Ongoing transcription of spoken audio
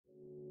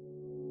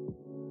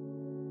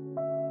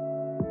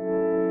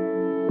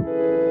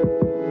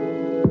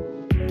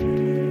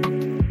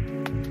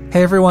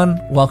Hey everyone,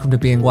 welcome to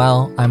Being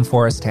Well. I'm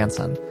Forrest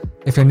Hansen.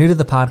 If you're new to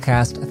the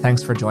podcast,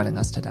 thanks for joining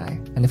us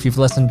today. And if you've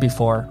listened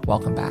before,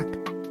 welcome back.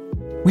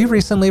 We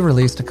recently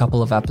released a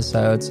couple of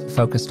episodes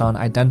focused on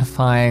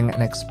identifying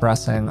and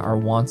expressing our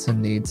wants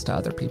and needs to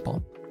other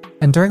people.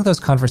 And during those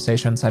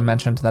conversations, I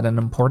mentioned that an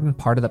important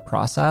part of the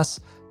process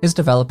is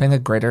developing a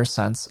greater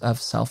sense of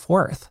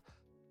self-worth.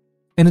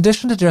 In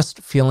addition to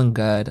just feeling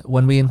good,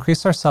 when we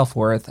increase our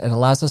self-worth, it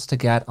allows us to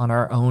get on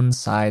our own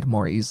side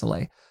more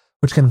easily,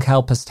 which can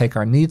help us take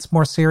our needs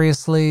more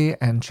seriously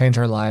and change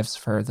our lives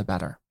for the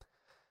better.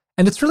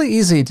 And it's really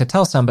easy to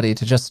tell somebody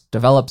to just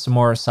develop some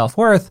more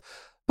self-worth,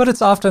 but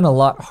it's often a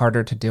lot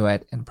harder to do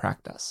it in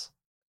practice.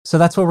 So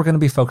that's what we're going to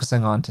be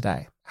focusing on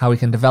today, how we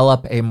can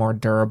develop a more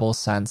durable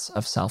sense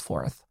of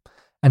self-worth.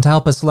 And to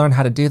help us learn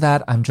how to do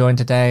that, I'm joined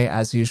today,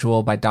 as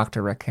usual, by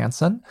Dr. Rick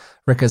Hansen.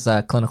 Rick is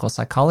a clinical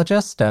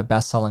psychologist, a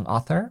best-selling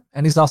author,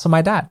 and he's also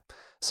my dad.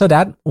 So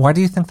Dad, why do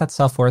you think that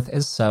self-worth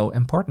is so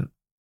important?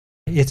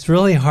 It's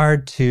really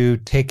hard to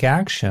take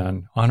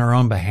action on our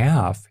own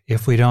behalf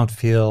if we don't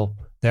feel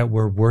that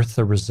we're worth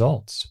the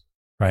results,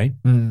 right?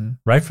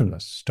 Right from the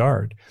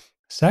start.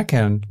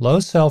 Second, low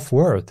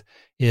self-worth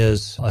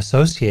is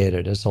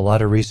associated, as a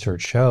lot of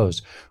research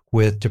shows,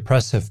 with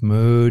depressive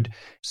mood.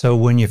 So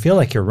when you feel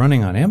like you're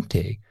running on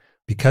empty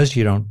because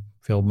you don't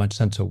feel much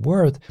sense of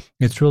worth,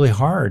 it's really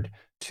hard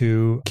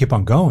to keep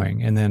on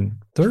going. And then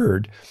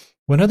third,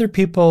 when other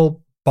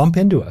people bump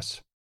into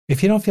us,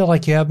 if you don't feel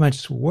like you have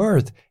much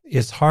worth,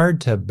 it's hard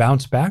to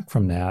bounce back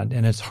from that.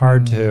 And it's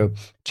hard to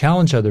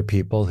challenge other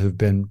people who've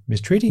been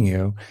mistreating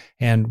you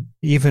and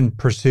even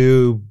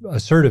pursue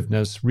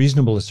assertiveness,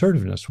 reasonable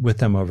assertiveness with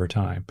them over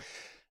time.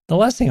 The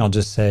last thing I'll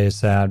just say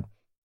is that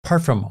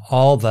apart from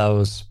all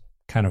those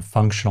kind of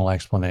functional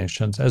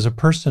explanations, as a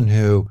person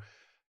who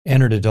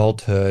entered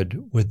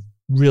adulthood with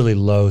really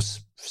low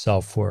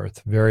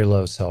self-worth, very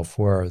low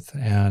self-worth,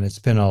 and it's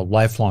been a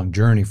lifelong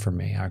journey for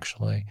me,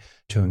 actually,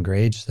 to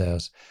engage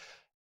this,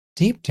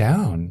 deep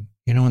down,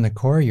 in the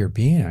core of your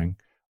being,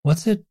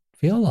 what's it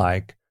feel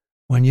like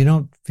when you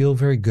don't feel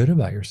very good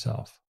about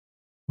yourself?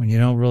 When you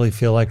don't really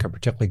feel like a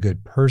particularly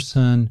good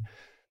person,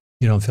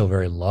 you don't feel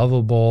very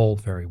lovable,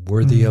 very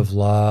worthy of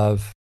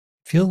love.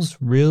 It feels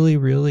really,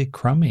 really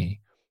crummy.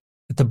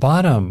 At the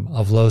bottom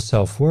of low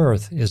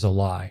self-worth is a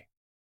lie.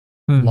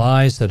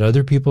 Lies that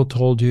other people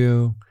told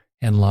you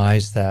and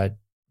lies that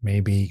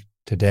maybe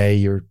today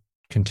you're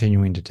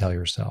continuing to tell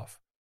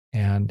yourself.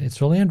 And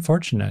it's really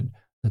unfortunate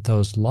that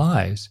those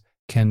lies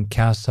can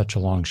cast such a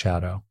long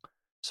shadow.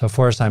 So,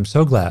 Forrest, I'm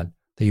so glad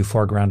that you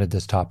foregrounded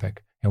this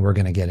topic, and we're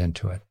going to get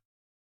into it.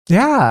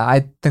 Yeah,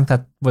 I think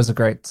that was a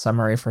great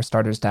summary for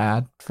starters,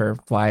 Dad, for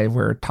why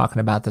we're talking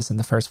about this in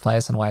the first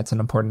place and why it's an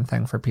important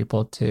thing for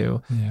people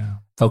to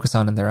focus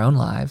on in their own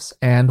lives.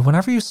 And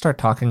whenever you start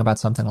talking about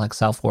something like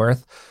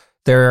self-worth,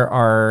 there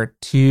are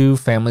two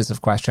families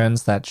of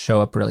questions that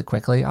show up really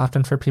quickly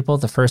often for people.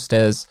 The first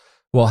is,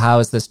 well, how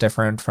is this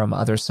different from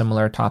other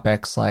similar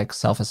topics like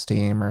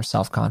self-esteem or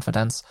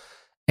self-confidence?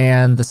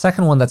 And the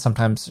second one that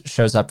sometimes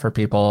shows up for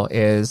people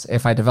is,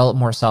 if I develop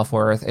more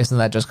self-worth, isn't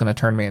that just going to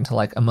turn me into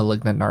like a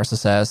malignant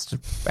narcissist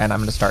and I'm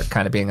going to start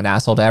kind of being an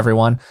asshole to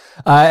everyone?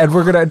 And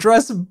we're going to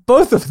address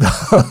both of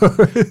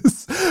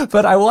those.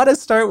 But I want to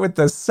start with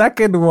the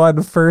second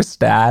one first,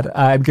 Dad,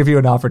 and give you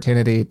an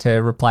opportunity to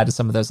reply to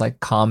some of those like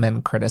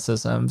common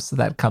criticisms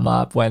that come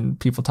up when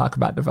people talk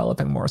about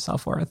developing more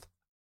self-worth.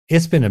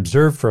 It's been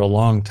observed for a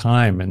long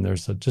time, and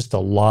there's just a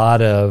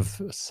lot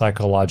of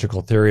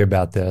psychological theory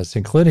about this,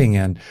 including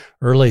in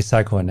early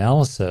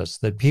psychoanalysis,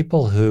 that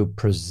people who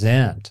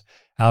present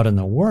out in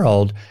the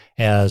world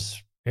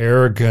as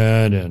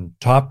arrogant and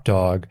top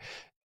dog,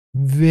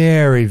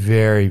 very,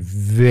 very,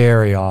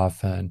 very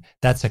often,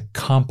 that's a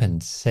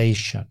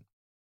compensation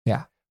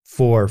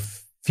for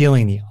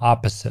feeling the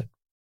opposite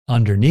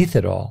underneath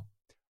it all,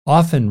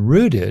 often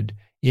rooted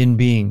in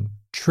being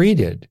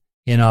treated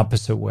in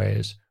opposite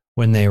ways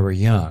when they were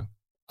young.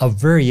 A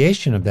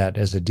variation of that,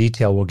 as a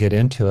detail, we'll get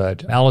into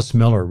it. Alice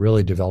Miller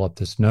really developed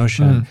this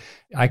notion.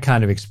 I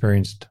kind of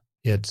experienced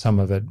some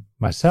of it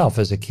myself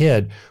as a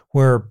kid,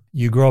 where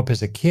you grow up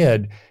as a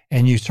kid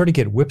and you sort of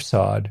get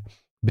whipsawed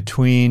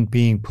between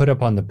being put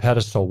up on the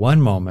pedestal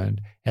one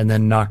moment and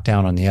then knocked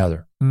down on the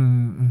other.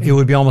 It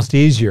would be almost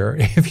easier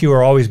if you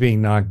were always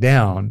being knocked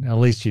down. At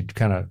least you'd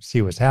kind of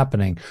see what's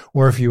happening.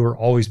 Or if you were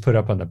always put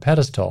up on the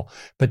pedestal.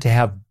 But to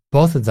have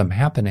both of them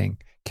happening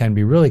can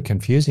be really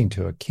confusing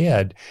to a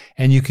kid,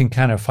 and you can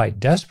kind of fight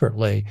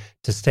desperately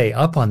to stay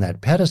up on that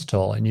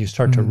pedestal, and you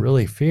start to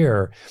really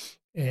fear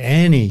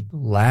any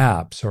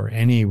lapse or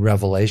any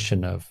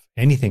revelation of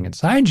anything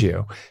inside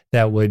you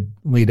that would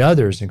lead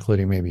others,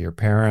 including maybe your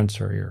parents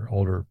or your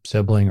older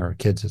sibling or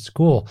kids at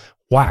school,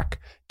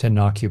 to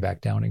knock you back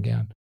down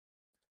again.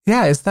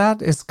 Yeah, is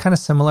kind of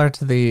similar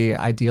to the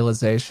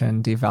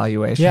idealization,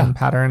 devaluation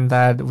pattern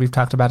that we've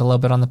talked about a little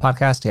bit on the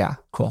podcast? Yeah,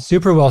 cool.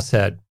 Super well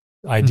said.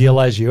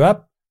 Idealize you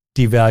up,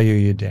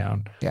 devalue you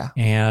down. Yeah.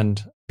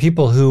 And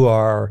people who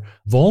are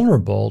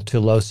vulnerable to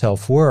low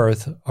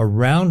self-worth,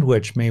 around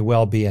which may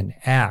well be an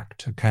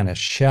act, a kind of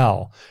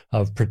shell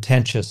of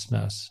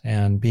pretentiousness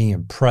and being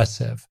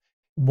impressive.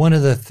 One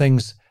of the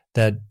things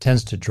that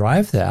tends to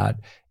drive that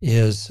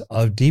is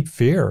a deep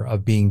fear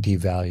of being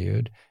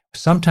devalued,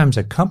 sometimes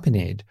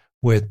accompanied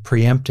with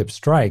preemptive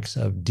strikes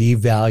of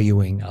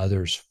devaluing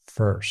others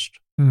first.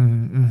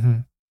 Mm-hmm.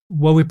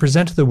 What we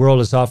present to the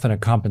world is often a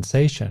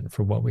compensation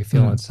for what we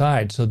feel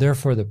inside. So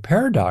therefore, the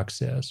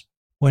paradox is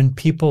when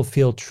people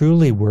feel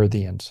truly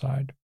worthy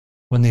inside,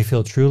 when they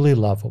feel truly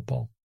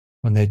lovable,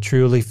 when they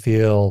truly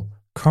feel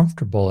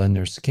comfortable in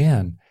their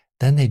skin,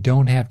 then they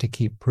don't have to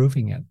keep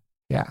proving it.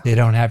 Yeah. They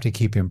don't have to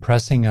keep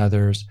impressing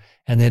others,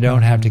 and they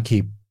don't have to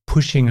keep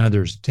pushing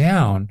others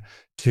down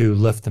to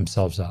lift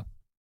themselves up.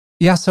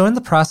 Yeah. So in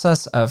the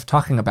process of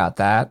talking about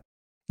that,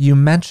 you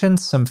mentioned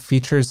some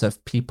features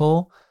of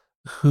people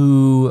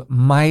who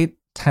might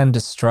tend to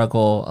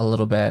struggle a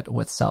little bit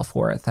with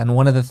self-worth. And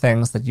one of the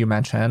things that you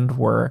mentioned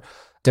were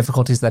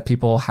difficulties that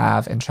people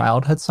have in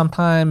childhood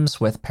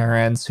sometimes with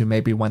parents who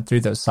maybe went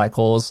through those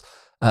cycles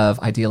of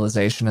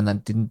idealization and then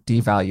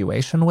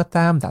devaluation with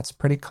them. That's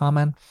pretty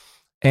common.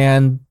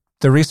 And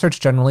the research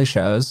generally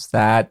shows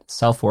that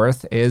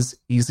self-worth is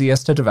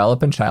easiest to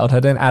develop in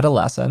childhood and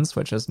adolescence,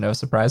 which is no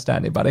surprise to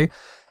anybody.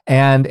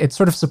 And it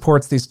sort of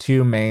supports these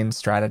two main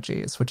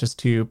strategies, which is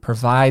to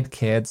provide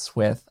kids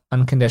with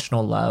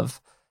unconditional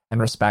love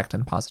and respect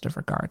and positive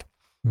regard.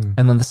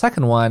 And then the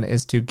second one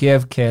is to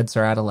give kids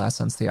or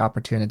adolescents the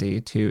opportunity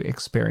to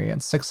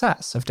experience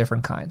success of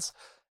different kinds.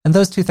 And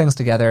those two things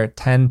together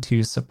tend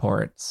to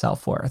support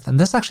self-worth. And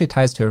this actually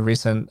ties to a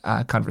recent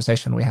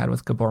conversation we had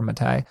with Gabor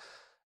Mate,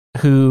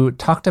 who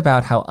talked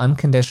about how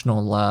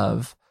unconditional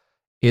love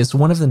is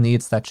one of the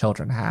needs that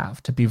children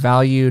have, to be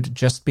valued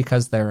just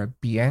because they're a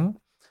being,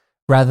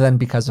 rather than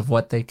because of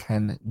what they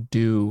can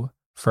do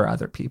for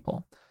other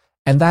people.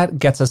 And that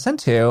gets us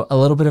into a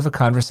little bit of a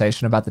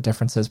conversation about the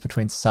differences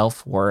between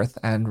self-worth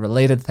and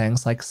related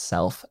things like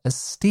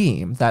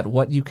self-esteem, that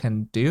what you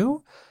can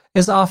do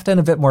is often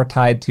a bit more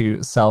tied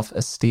to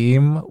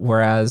self-esteem,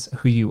 whereas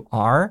who you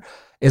are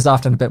is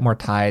often a bit more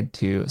tied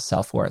to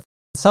self-worth.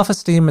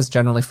 Self-esteem is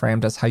generally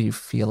framed as how you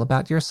feel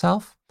about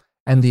yourself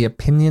and the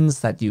opinions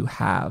that you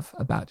have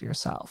about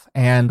yourself.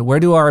 And where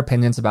do our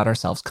opinions about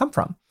ourselves come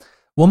from?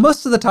 Well,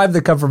 most of the time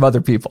they come from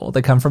other people.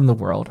 They come from the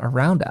world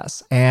around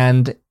us.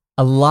 And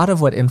a lot of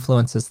what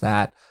influences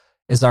that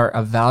is our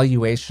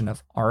evaluation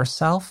of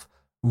ourself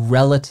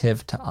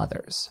relative to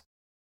others.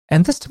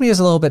 And this to me is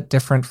a little bit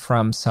different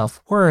from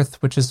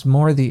self-worth, which is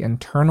more the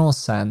internal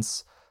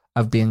sense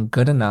of being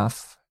good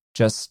enough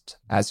just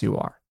as you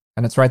are.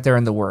 And it's right there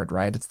in the word,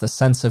 right? It's the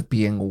sense of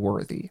being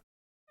worthy.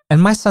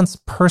 And my sense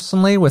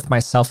personally with my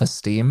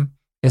self-esteem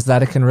is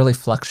that it can really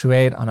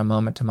fluctuate on a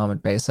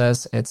moment-to-moment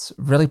basis. It's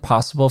really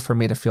possible for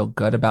me to feel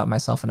good about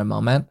myself in a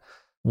moment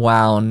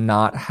while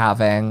not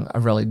having a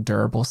really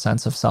durable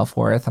sense of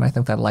self-worth. And I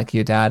think that, like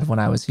you, Dad, when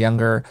I was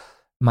younger,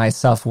 my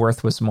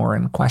self-worth was more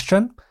in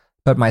question,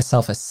 but my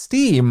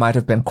self-esteem might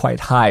have been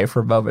quite high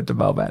from moment to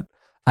moment.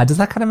 Does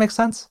that kind of make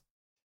sense?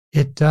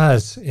 It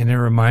does. And it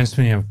reminds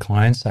me of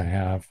clients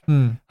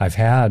I've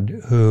had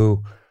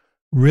who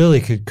really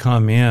could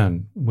come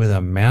in with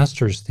a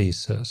master's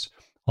thesis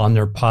on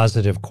their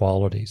positive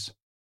qualities.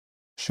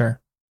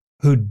 Sure.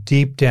 Who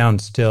deep down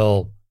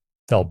still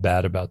felt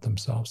bad about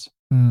themselves.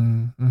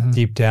 Mm-hmm.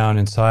 Deep down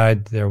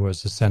inside, there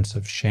was a sense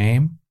of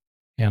shame,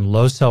 and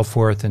low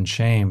self-worth and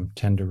shame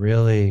tend to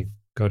really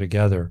go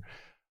together.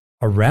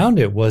 Around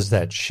it was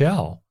that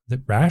shell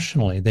that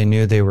rationally they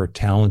knew they were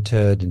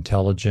talented,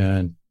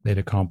 intelligent, they'd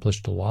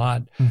accomplished a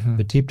lot,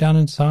 but deep down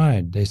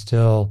inside, they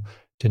still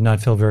did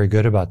not feel very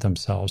good about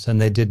themselves, and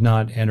they did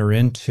not enter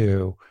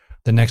into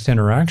the next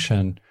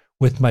interaction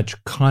with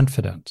much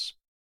confidence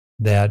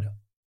that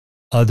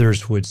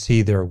others would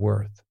see their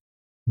worth.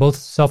 Both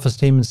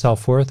self-esteem and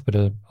self-worth, but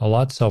a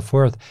lot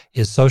self-worth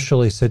is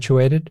socially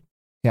situated.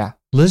 Yeah.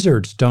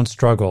 Lizards don't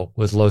struggle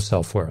with low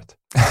self-worth.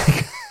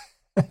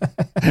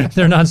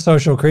 They're not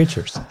social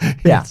creatures.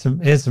 Yeah.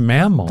 It's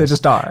mammals. They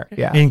just are,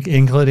 yeah.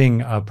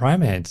 Including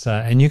primates.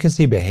 And you can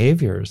see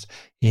behaviors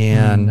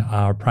in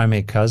our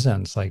primate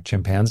cousins, like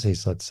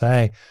chimpanzees, let's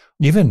say,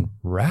 even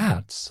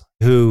rats,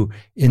 who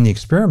in the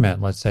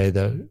experiment, let's say,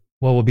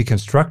 what will be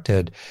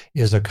constructed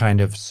is a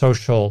kind of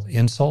social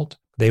insult.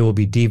 They will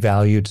be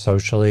devalued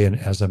socially and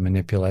as a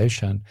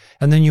manipulation.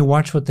 And then you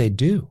watch what they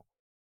do.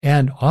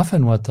 And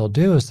often what they'll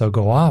do is they'll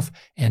go off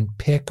and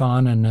pick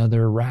on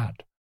another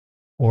rat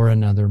or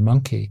another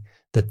monkey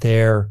that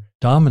they're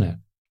dominant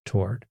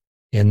toward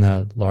in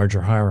the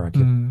larger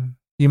hierarchy.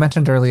 You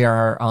mentioned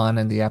earlier on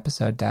in the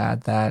episode,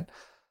 Dad, that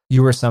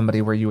you were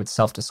somebody where you would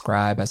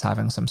self-describe as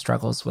having some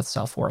struggles with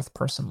self-worth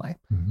personally.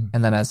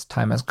 And then as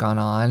time has gone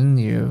on,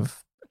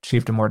 you've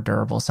achieved a more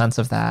durable sense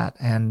of that.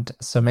 And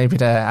so maybe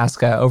to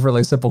ask an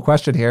overly simple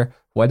question here,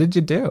 what did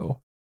you do?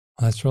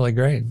 That's really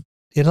great.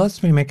 It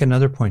lets me make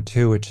another point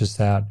too, which is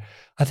that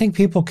I think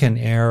people can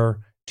err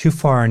too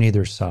far on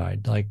either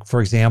side. Like,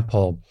 for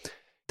example,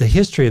 the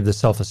history of the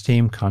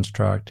self-esteem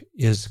construct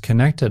is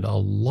connected a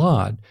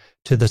lot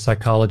to the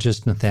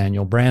psychologist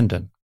Nathaniel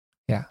Branden,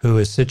 yeah, who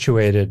is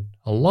situated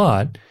a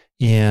lot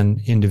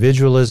in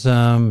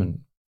individualism and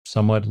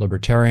somewhat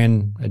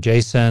libertarian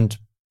adjacent.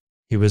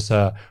 He was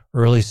an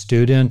early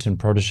student and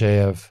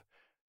protege of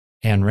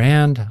Ayn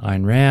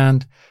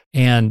Rand,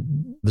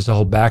 and there's a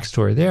whole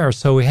backstory there.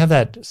 So we have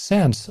that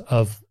sense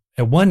of,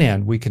 at one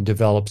end, we can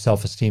develop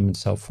self-esteem and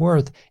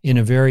self-worth in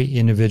a very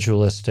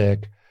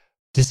individualistic,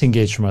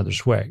 disengaged from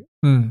others way.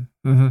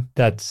 Mm-hmm.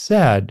 That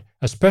said,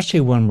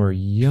 especially when we're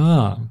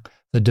young,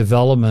 the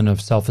development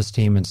of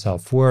self-esteem and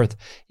self-worth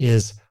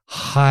is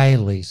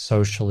highly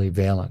socially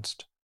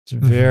valenced. It's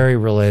very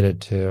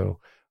related to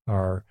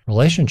our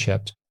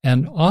relationships,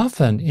 and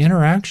often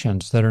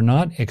interactions that are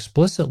not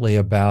explicitly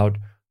about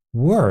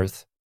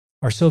worth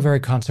are still very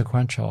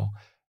consequential.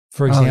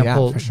 For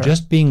example, for sure.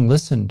 just being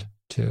listened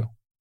to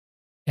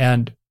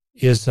and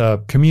is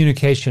a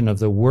communication of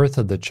the worth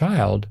of the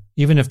child,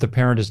 even if the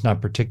parent is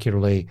not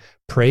particularly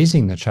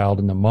praising the child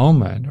in the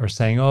moment or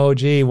saying, oh,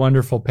 gee,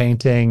 wonderful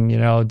painting,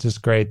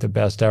 just great, the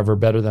best ever,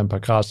 better than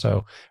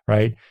Picasso,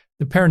 right?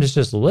 The parent is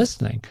just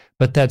listening,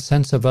 but that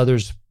sense of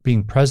others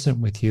being present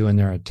with you and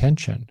their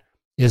attention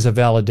is a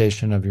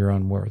validation of your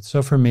own worth.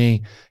 So for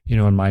me,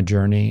 in my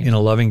journey in a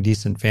loving,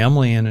 decent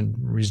family and a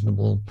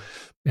reasonable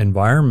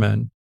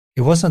environment,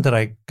 it wasn't that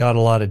I got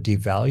a lot of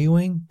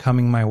devaluing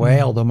coming my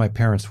way, although my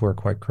parents were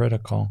quite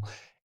critical.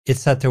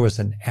 It's that there was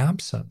an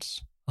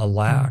absence, a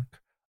lack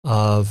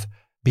of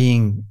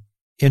being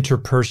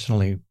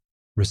interpersonally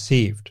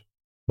received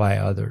by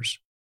others,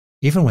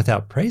 even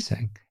without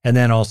praising. And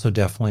then also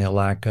definitely a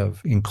lack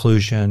of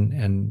inclusion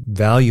and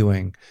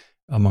valuing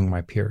among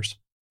my peers.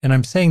 And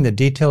I'm saying the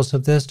details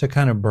of this to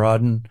kind of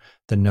broaden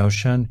the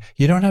notion.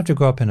 You don't have to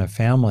grow up in a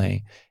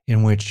family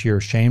in which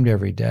you're shamed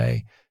every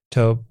day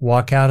to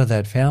walk out of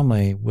that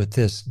family with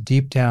this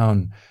deep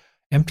down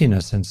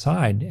emptiness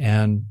inside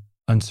and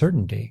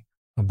uncertainty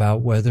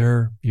about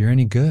whether you're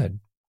any good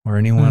or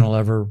anyone will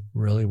ever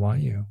really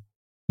want you.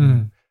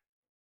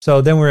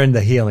 So then we're in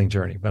the healing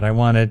journey, but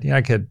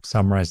I could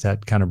summarize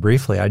that kind of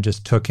briefly. I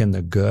just took in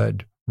the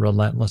good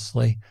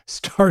relentlessly.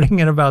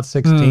 Starting at about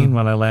 16,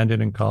 when I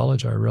landed in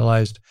college, I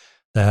realized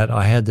that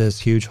I had this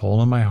huge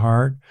hole in my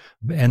heart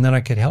and that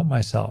I could help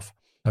myself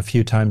a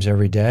few times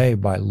every day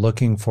by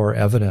looking for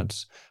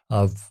evidence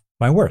of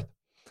my worth,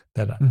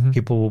 that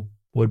people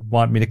would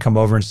want me to come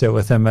over and sit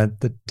with them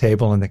at the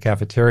table in the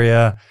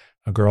cafeteria.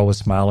 A girl would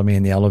smile at me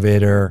in the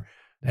elevator.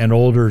 An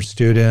older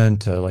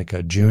student, like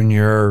a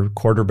junior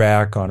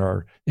quarterback on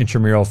our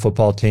intramural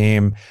football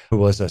team, who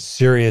was a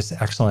serious,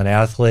 excellent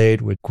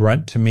athlete, would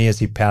grunt to me as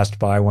he passed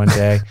by one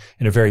day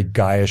in a very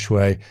guyish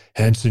way,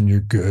 "Henson,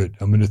 you're good.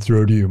 I'm going to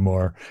throw to you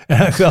more."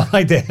 And I felt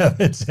like the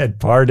heavens had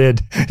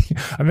parted.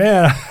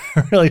 Man,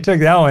 I really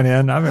took that one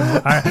in.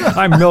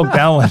 I milked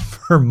that one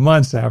for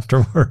months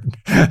afterward.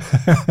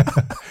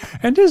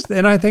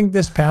 And I think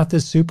this path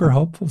is super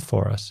hopeful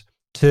for us,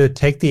 to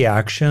take the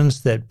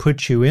actions that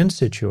put you in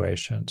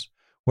situations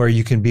where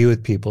you can be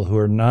with people who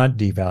are not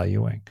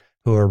devaluing,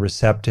 who are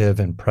receptive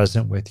and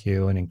present with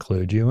you and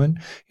include you and,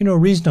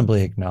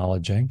 reasonably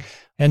acknowledging,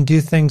 and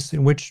do things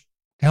in which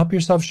help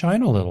yourself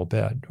shine a little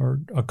bit or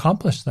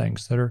accomplish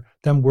things that are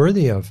then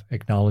worthy of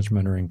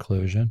acknowledgement or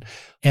inclusion.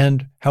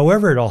 And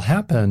however it all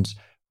happens,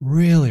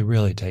 really,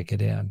 really take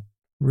it in.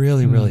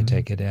 Really, really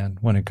take it in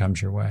when it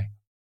comes your way.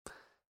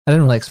 I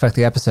didn't really expect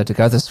the episode to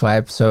go this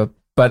way,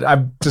 but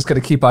I'm just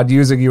going to keep on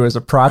using you as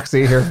a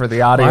proxy here for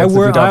the audience.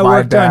 I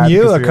worked on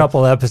you a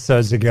couple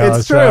episodes ago.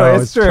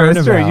 It's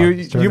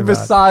true. You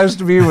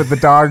massaged me with the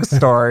dog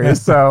story.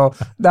 So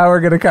now we're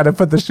going to kind of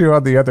put the shoe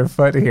on the other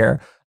foot here.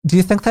 Do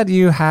you think that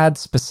you had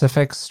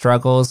specific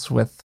struggles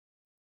with,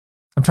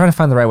 I'm trying to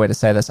find the right way to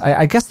say this.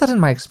 I guess that in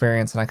my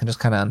experience, and I can just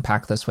kind of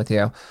unpack this with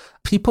you,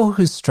 people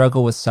who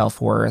struggle with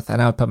self-worth, and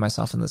I would put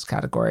myself in this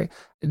category,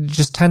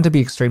 just tend to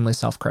be extremely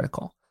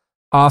self-critical.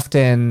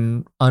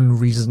 Often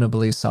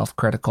unreasonably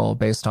self-critical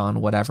based on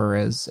whatever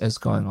is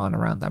going on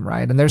around them,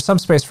 right? And there's some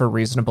space for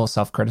reasonable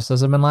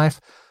self-criticism in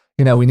life.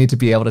 We need to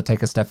be able to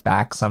take a step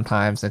back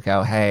sometimes and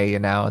go, hey,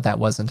 that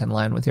wasn't in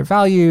line with your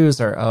values,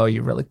 or, oh,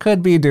 you really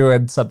could be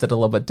doing something a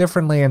little bit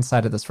differently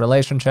inside of this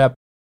relationship.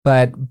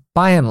 But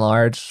by and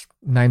large,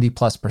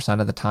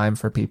 90+% of the time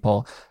for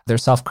people, their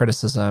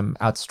self-criticism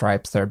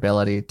outstripes their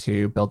ability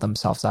to build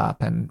themselves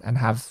up and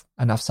have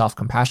enough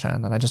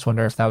self-compassion. And I just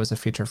wonder if that was a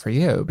feature for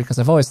you, because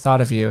I've always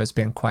thought of you as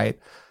being quite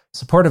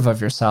supportive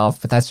of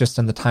yourself, but that's just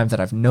in the time that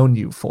I've known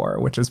you for,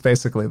 which is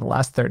basically the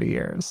last 30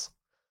 years.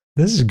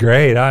 This is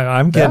great.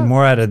 I'm getting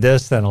more out of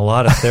this than a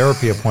lot of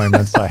therapy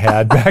appointments I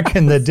had back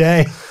in the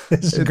day.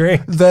 This is great.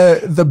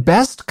 The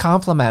best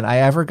compliment I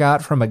ever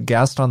got from a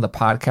guest on the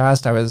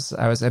podcast,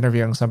 I was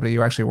interviewing somebody,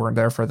 you actually weren't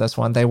there for this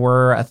one. They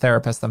were a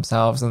therapist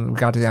themselves, and we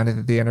got to the end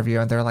of the interview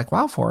and they're like,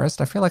 "Wow,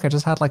 Forrest, I feel like I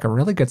just had like a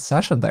really good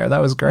session there. That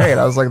was great."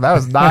 I was like, that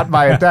was not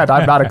my intent.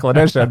 I'm not a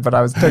clinician, but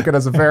I was taken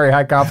as a very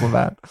high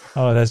compliment.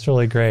 Oh, that's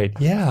really great.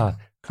 Yeah.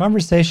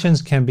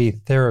 Conversations can be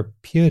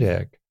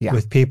therapeutic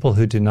with people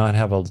who do not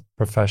have a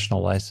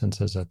professional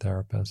license as a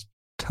therapist.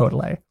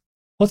 Totally.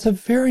 Well, it's a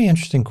very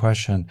interesting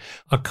question.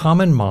 A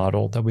common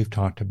model that we've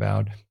talked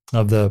about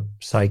of the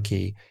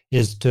psyche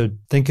is to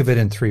think of it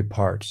in three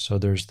parts. So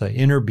there's the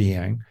inner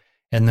being,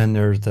 and then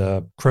there's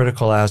the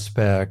critical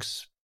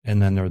aspects,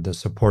 and then there are the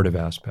supportive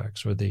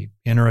aspects, or the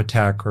inner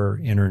attacker,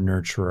 inner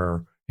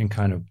nurturer, and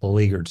kind of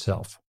beleaguered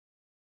self.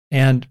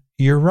 And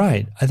you're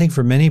right. I think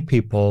for many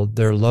people,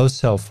 their low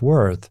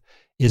self-worth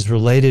is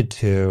related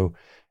to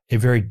a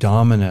very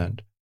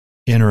dominant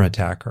inner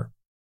attacker,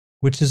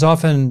 which is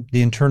often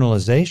the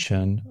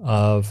internalization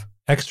of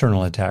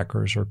external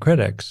attackers or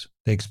critics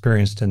they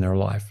experienced in their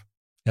life,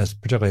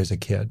 particularly as a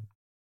kid.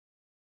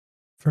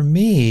 For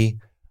me,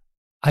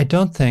 I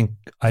don't think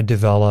I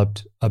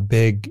developed a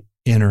big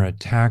inner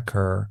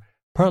attacker,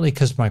 partly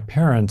because my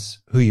parents,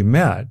 who you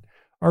met,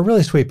 are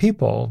really sweet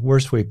people, were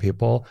sweet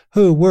people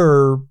who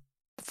were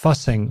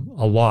fussing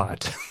a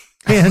lot.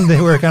 And they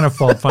were kind of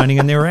fault-finding,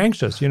 and they were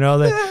anxious. They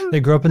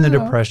grew up in the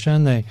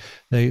Depression.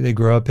 They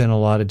grew up in a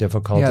lot of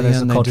difficulty,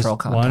 there's and a they just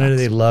context.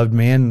 they loved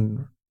me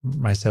and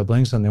my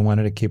siblings, and they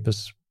wanted to keep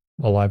us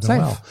alive and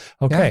well.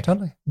 Okay, yeah,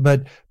 totally.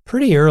 But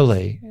pretty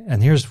early,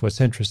 and here's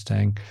what's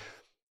interesting,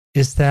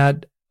 is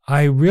that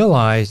I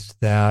realized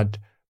that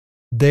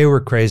they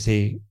were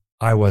crazy,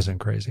 I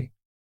wasn't crazy.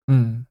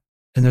 Mm.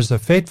 And there's a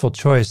fateful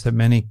choice that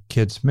many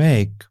kids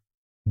make.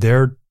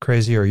 They're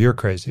crazy or you're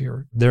crazy,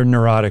 or they're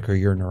neurotic or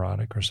you're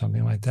neurotic, or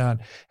something like that.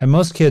 And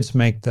most kids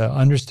make the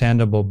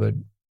understandable but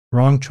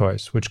wrong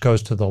choice, which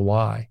goes to the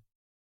lie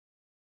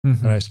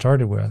that I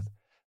started with,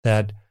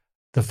 that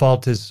the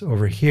fault is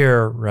over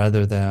here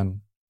rather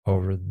than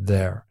over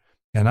there.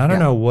 And I don't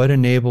know what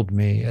enabled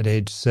me at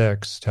age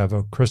 6 to have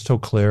a crystal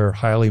clear,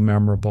 highly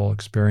memorable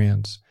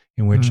experience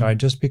in which I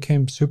just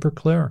became super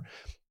clear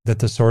that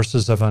the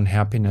sources of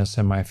unhappiness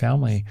in my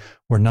family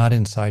were not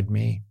inside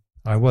me.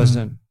 I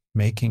wasn't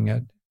making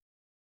it.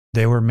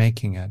 They were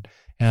making it.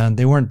 And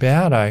they weren't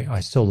bad. I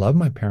still love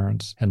my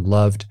parents, and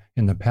loved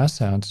in the past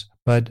tense,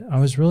 but I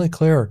was really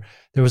clear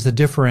there was a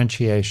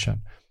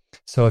differentiation.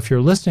 So if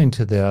you're listening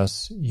to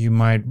this, you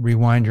might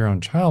rewind your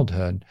own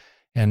childhood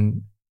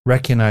and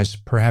recognize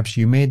perhaps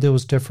you made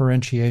those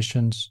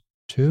differentiations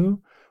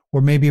too,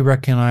 or maybe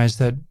recognize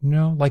that,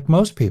 like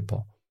most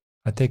people,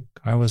 I think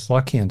I was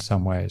lucky in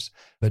some ways,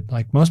 but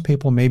like most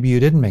people, maybe you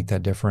didn't make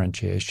that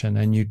differentiation,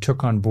 and you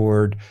took on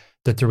board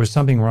that there was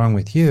something wrong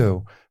with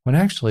you, when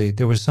actually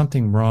there was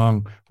something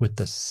wrong with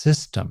the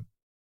system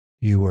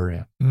you were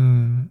in.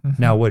 Mm-hmm.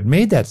 Now, what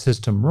made that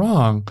system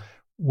wrong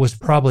was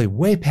probably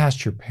way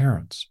past your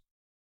parents,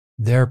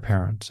 their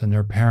parents and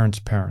their parents'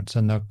 parents,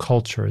 and the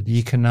culture, the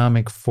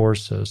economic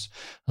forces,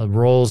 the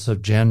roles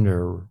of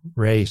gender,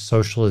 race,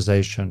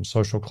 socialization,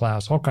 social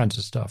class, all kinds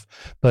of stuff.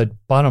 But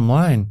bottom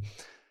line,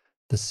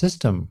 the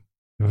system,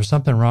 there was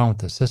something wrong with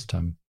the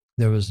system.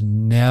 There was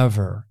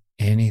never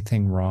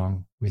anything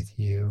wrong with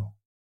you.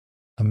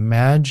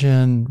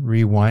 Imagine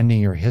rewinding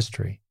your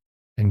history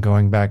and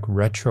going back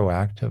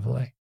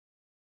retroactively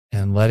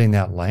and letting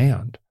that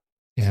land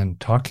and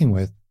talking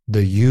with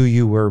the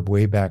you were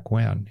way back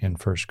when in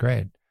first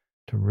grade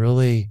to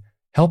really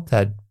help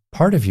that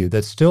part of you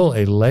that's still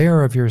a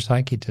layer of your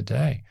psyche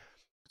today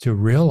to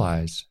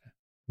realize,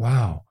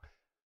 wow,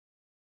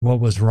 what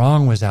was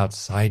wrong was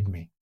outside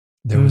me.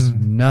 There was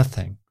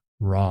nothing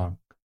wrong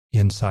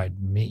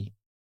inside me.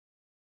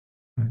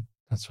 Right?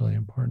 That's really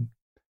important.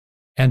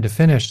 And to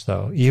finish,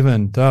 though,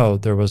 even though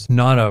there was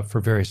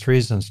for various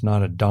reasons,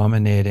 not a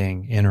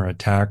dominating inner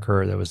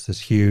attacker, there was this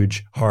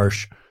huge,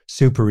 harsh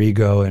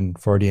superego in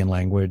Freudian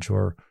language,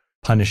 or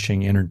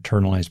punishing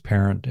internalized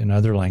parent in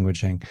other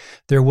languaging,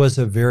 there was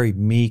a very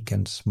meek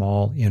and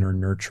small inner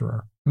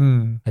nurturer.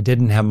 I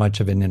didn't have much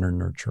of an inner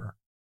nurturer.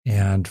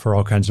 And for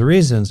all kinds of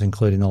reasons,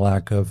 including the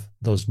lack of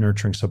those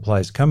nurturing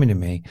supplies coming to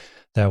me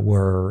that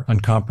were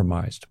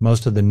uncompromised.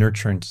 Most of the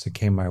nurturance that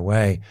came my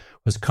way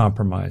was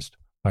compromised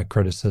by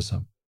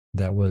criticism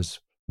that was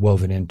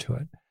woven into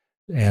it.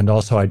 And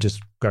also I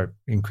just got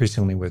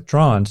increasingly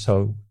withdrawn.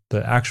 So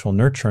the actual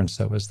nurturance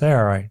that was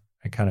there, I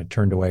kind of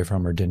turned away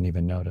from or didn't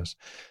even notice.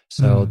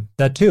 So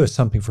that too is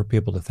something for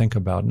people to think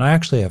about. And I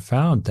actually have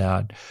found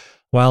that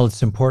while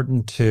it's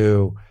important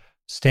to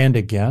stand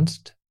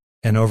against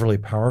an overly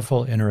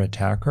powerful inner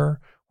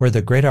attacker, where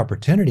the great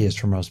opportunity is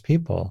for most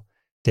people,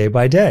 day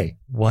by day,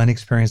 one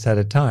experience at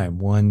a time,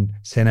 one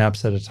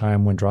synapse at a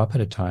time, one drop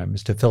at a time,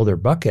 is to fill their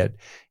bucket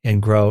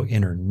and grow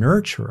inner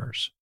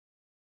nurturers,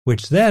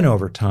 which then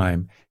over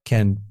time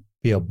can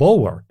be a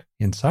bulwark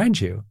inside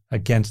you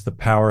against the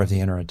power of the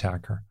inner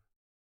attacker.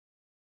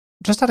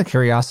 Just out of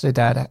curiosity,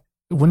 Dad,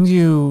 when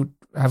you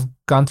have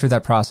gone through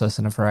that process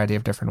in a variety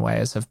of different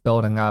ways of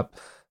building up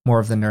more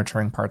of the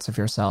nurturing parts of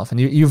yourself, and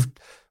you've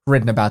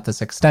written about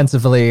this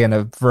extensively in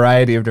a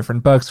variety of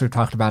different books, we've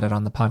talked about it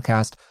on the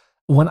podcast.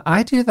 When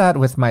I do that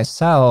with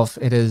myself,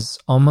 it is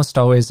almost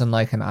always in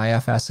like an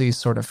IFSE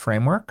sort of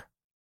framework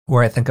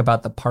where I think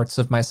about the parts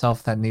of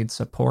myself that need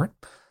support.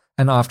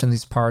 And often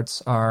these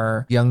parts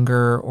are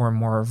younger or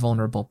more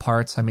vulnerable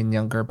parts. I mean,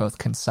 younger both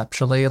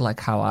conceptually, like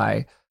how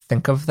I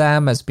think of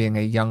them as being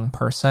a young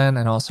person,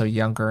 and also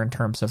younger in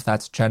terms of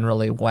that's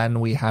generally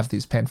when we have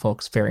these painful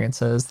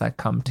experiences that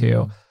come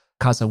to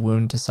cause a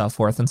wound to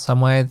self-worth in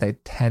some way. They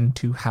tend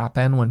to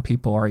happen when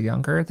people are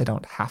younger. They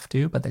don't have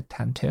to, but they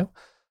tend to.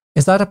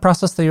 Is that a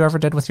process that you ever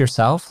did with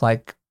yourself?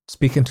 Like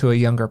speaking to a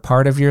younger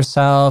part of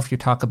yourself, you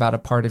talk about a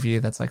part of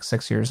you that's like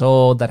 6 years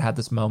old that had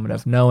this moment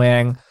of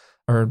knowing,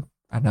 or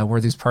I don't know,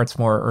 were these parts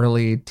more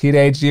early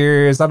teenage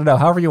years? I don't know,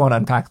 however you want to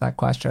unpack that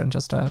question,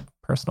 just a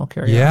personal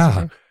curiosity.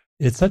 Yeah,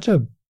 it's such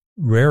a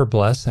rare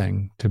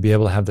blessing to be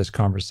able to have this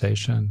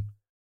conversation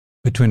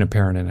between a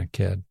parent and a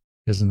kid,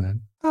 isn't it?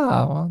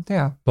 Oh, well,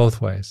 yeah.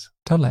 Both ways.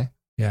 Totally.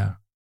 Yeah.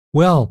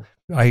 Well,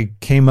 I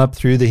came up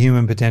through the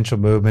human potential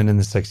movement in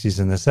the 60s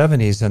and the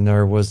 70s, and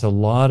there was a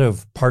lot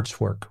of parts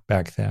work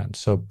back then.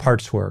 So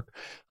parts work,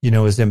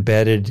 is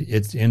embedded,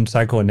 it's in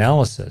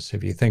psychoanalysis.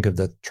 If you think of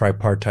the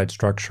tripartite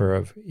structure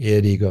of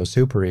id, ego,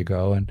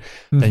 superego, and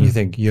then you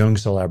think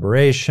Jung's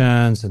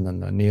elaborations, and then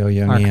the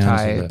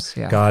neo-Jungians,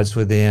 the gods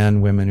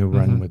within, women who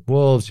run with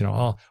wolves,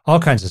 all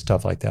kinds of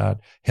stuff like that.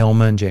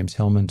 James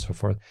Hillman, so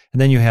forth.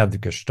 And then you have the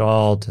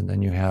Gestalt, and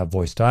then you have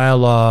voice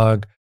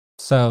dialogue.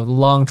 So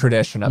long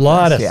tradition of a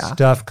lot of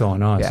stuff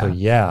going on.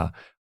 Yeah. So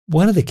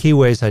one of the key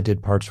ways I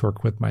did parts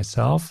work with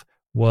myself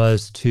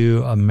was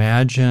to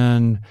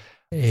imagine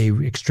a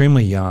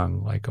extremely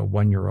young, like a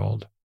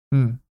 1-year-old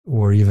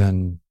or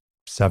even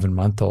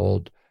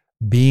 7-month-old,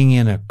 being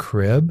in a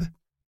crib,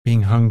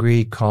 being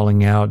hungry,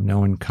 calling out, no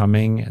one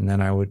coming. And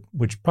then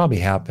which probably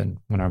happened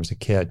when I was a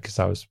kid because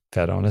I was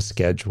fed on a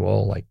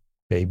schedule like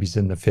babies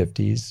in the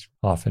 50s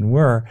often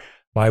were,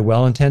 by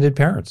well-intended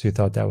parents who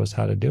thought that was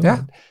how to do it.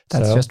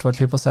 That's just what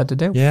people said to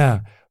do. Yeah.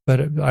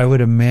 But I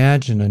would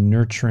imagine a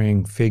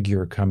nurturing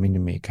figure coming to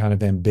me, kind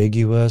of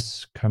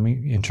ambiguous,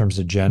 coming in terms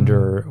of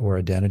gender or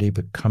identity,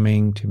 but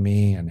coming to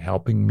me and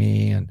helping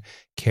me and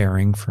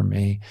caring for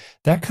me.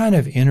 That kind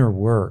of inner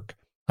work,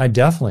 I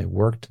definitely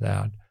worked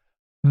that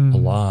a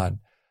lot.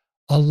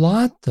 A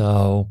lot,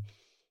 though,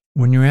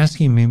 when you're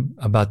asking me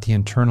about the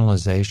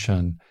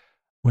internalization,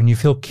 when you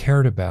feel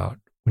cared about,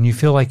 when you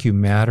feel like you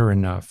matter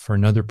enough for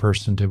another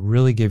person to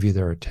really give you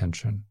their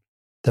attention,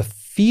 the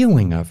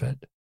feeling of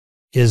it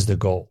is the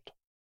gold.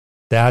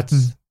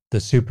 That's the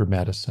super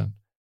medicine.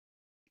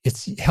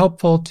 It's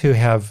helpful to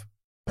have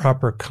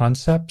proper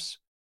concepts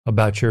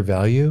about your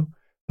value,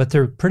 but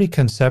they're pretty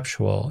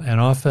conceptual, and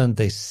often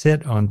they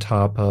sit on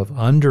top of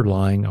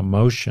underlying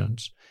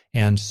emotions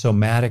and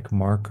somatic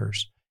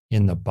markers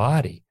in the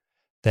body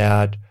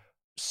that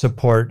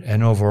support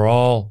an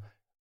overall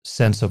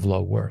sense of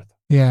low worth.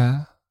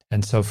 Yeah.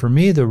 And so for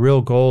me, the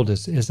real gold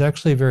is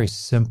actually very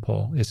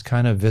simple. It's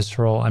kind of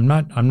visceral. I'm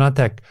not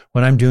that,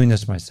 when I'm doing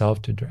this myself,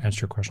 to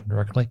answer your question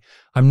directly,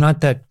 I'm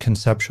not that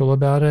conceptual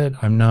about it.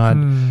 I'm not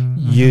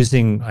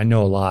using, I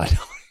know a lot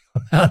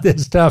about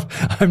this stuff.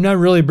 I'm not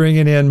really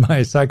bringing in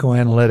my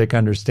psychoanalytic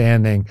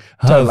understanding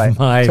of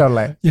my,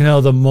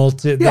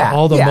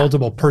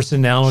 multiple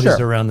personalities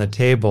around the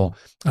table.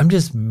 I'm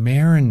just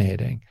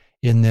marinating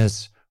in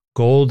this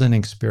golden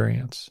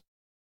experience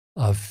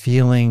of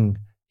feeling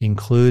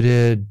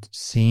included,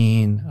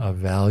 seen, of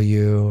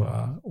value,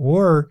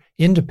 or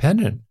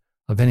independent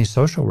of any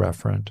social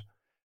referent.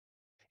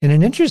 In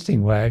an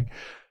interesting way,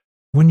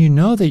 when you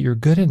know that you're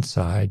good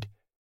inside,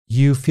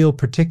 you feel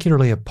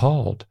particularly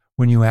appalled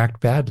when you act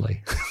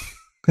badly.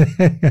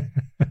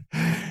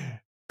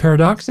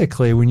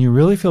 Paradoxically, when you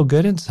really feel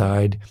good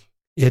inside,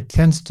 it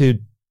tends to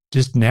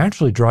just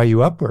naturally draw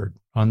you upward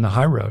on the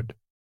high road,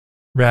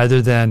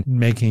 rather than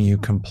making you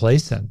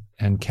complacent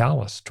and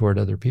callous toward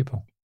other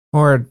people.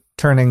 Or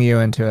turning you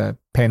into a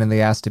pain in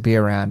the ass to be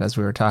around, as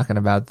we were talking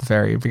about at the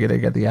very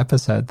beginning of the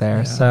episode there.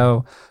 Yeah.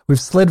 So we've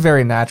slid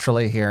very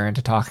naturally here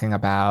into talking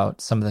about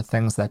some of the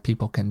things that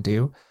people can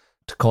do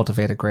to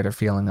cultivate a greater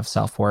feeling of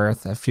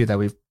self-worth. A few that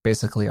we've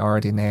basically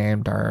already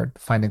named are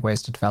finding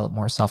ways to develop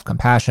more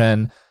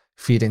self-compassion,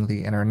 feeding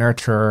the inner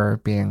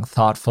nurturer, being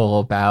thoughtful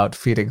about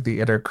feeding the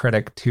inner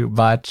critic too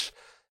much.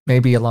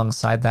 Maybe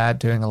alongside that,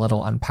 doing a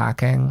little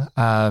unpacking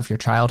of your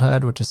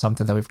childhood, which is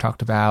something that we've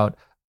talked about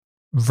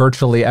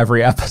virtually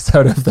every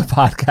episode of the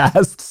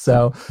podcast.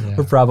 So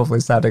we're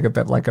probably sounding a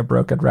bit like a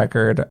broken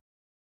record.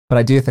 But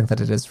I do think that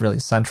it is really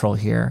central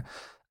here.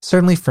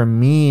 Certainly for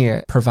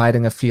me,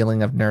 providing a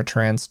feeling of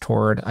nurturance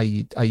toward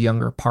a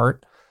younger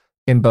part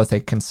in both a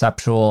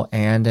conceptual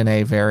and in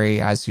a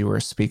very, as you were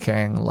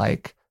speaking,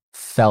 like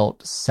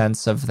felt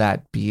sense of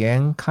that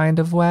being kind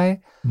of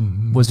way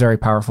was very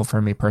powerful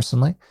for me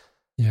personally.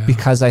 Yeah.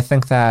 Because I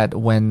think that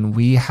when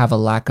we have a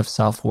lack of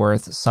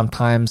self-worth,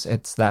 sometimes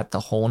it's that the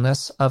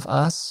wholeness of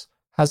us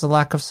has a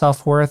lack of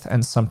self-worth,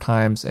 and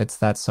sometimes it's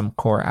that some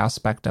core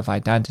aspect of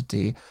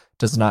identity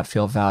does not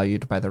feel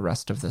valued by the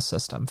rest of the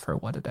system for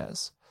what it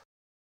is.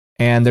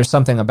 And there's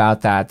something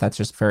about that that's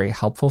just very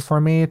helpful for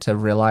me to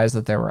realize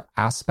that there were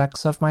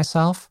aspects of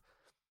myself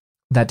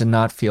that did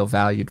not feel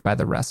valued by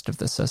the rest of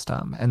the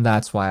system. And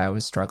that's why I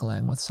was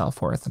struggling with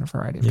self-worth in a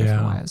variety of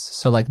different ways.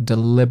 So like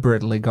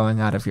deliberately going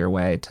out of your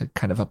way to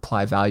kind of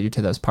apply value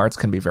to those parts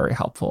can be very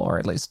helpful, or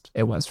at least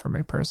it was for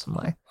me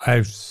personally.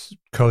 I've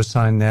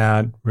co-signed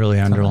that, really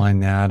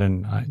underlined that.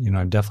 And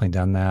I've definitely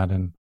done that.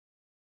 And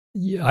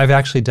I've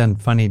actually done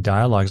funny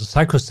dialogues.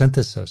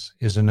 Psychosynthesis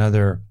is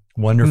another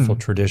wonderful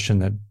tradition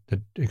that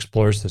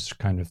explores this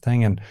kind of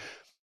thing. And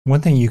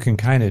one thing you can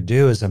kind of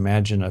do is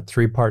imagine a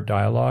 3-part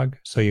dialogue.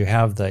 So you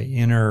have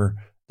the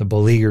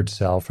beleaguered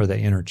self or the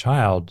inner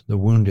child, the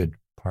wounded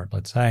part,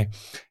 let's say,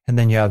 and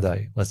then you have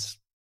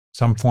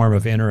some form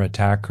of inner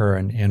attacker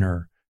and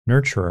inner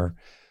nurturer.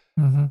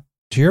 Mm-hmm.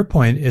 To your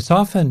point, it's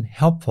often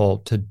helpful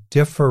to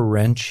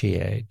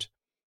differentiate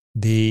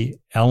the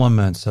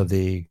elements of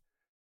the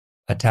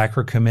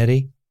attacker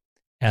committee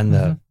and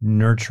the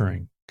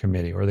nurturing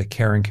committee or the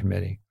caring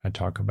committee I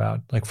talk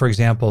about. Like, for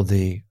example,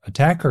 the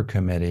attacker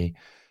committee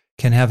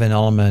can have an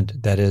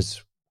element that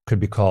could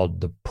be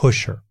called the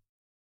pusher,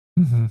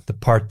 the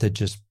part that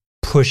just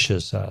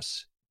pushes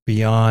us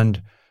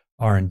beyond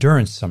our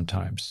endurance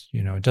sometimes.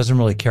 It doesn't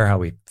really care how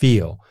we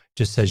feel, it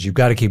just says, you've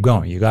got to keep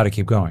going, you got to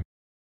keep going.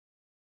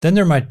 Then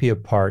there might be a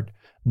part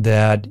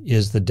that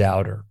is the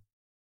doubter.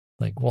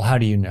 Like, well, how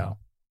do you know?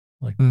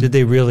 Like, did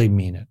they really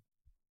mean it?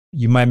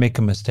 You might make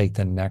a mistake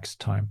the next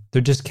time.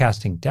 They're just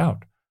casting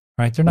doubt,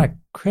 right? They're not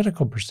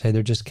critical per se,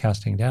 they're just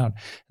casting doubt.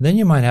 And then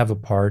you might have a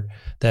part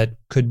that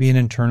could be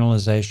an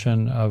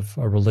internalization of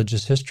a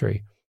religious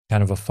history,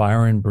 kind of a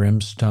fire and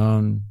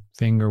brimstone,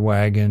 finger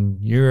wagging,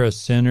 you're a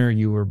sinner,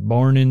 you were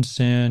born in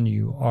sin,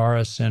 you are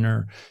a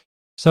sinner.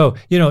 So,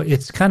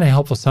 it's kind of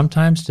helpful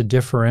sometimes to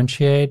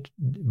differentiate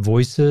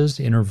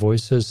voices, inner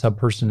voices,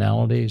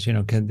 subpersonalities.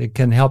 It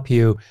can help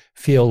you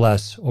feel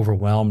less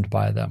overwhelmed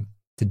by them,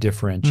 to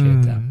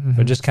differentiate them.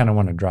 So I just kind of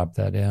want to drop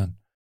that in.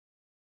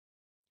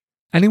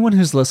 Anyone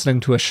who's listening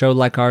to a show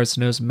like ours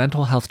knows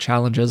mental health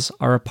challenges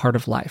are a part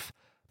of life,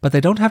 but they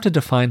don't have to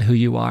define who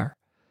you are.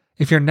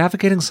 If you're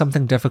navigating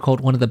something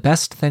difficult, one of the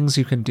best things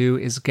you can do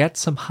is get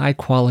some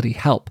high-quality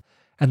help,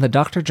 and the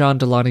Dr. John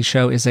Delony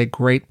Show is a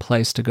great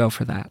place to go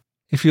for that.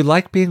 If you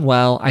like being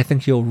well, I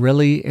think you'll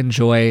really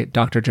enjoy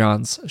Dr.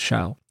 John's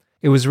show.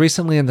 It was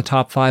recently in the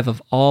top 5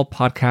 of all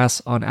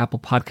podcasts on Apple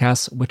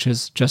Podcasts, which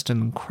is just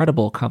an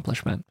incredible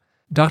accomplishment.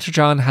 Dr.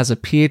 John has a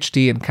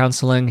PhD in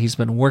counseling. He's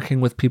been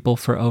working with people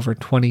for over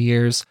 20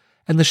 years,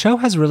 and the show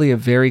has really a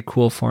very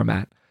cool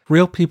format.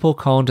 Real people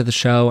call into the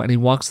show, and he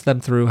walks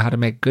them through how to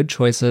make good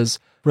choices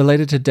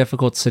related to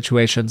difficult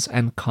situations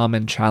and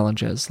common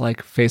challenges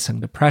like facing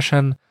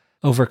depression,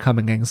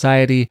 overcoming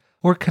anxiety,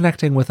 or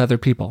connecting with other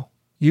people.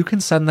 You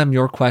can send them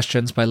your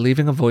questions by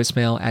leaving a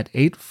voicemail at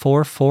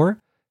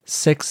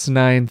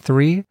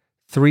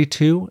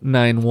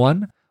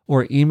 844-693-3291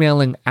 or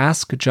emailing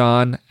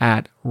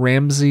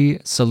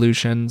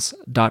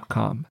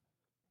askjohn@ramseysolutions.com.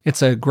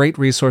 It's a great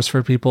resource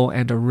for people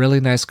and a really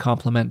nice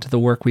complement to the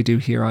work we do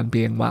here on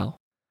Being Well.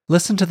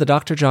 Listen to the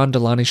Dr. John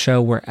Delony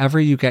Show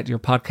wherever you get your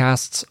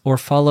podcasts or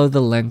follow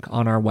the link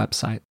on our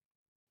website.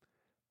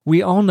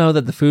 We all know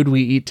that the food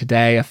we eat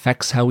today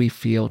affects how we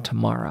feel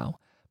tomorrow.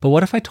 But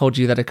what if I told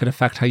you that it could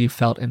affect how you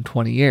felt in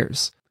 20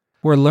 years?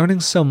 We're learning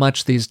so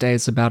much these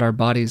days about our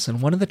bodies,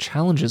 and one of the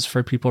challenges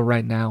for people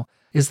right now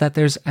is that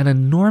there's an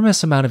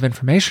enormous amount of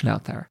information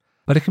out there,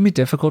 but it can be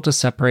difficult to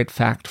separate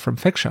fact from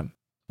fiction.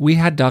 We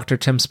had Dr.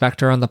 Tim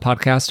Spector on the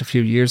podcast a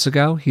few years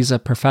ago. He's a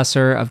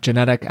professor of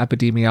genetic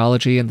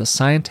epidemiology and the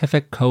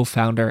scientific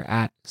co-founder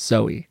at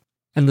Zoe.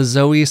 And the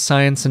Zoe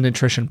Science and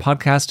Nutrition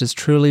podcast is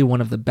truly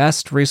one of the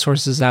best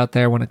resources out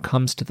there when it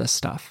comes to this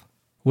stuff.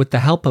 With the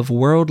help of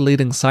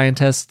world-leading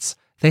scientists,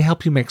 they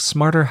help you make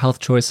smarter health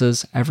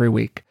choices every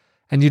week.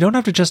 And you don't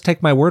have to just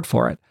take my word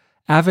for it.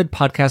 Avid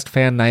podcast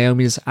fan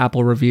Naomi's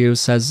Apple review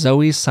says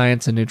Zoe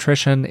Science and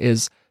Nutrition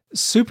is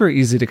super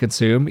easy to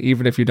consume,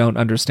 even if you don't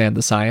understand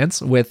the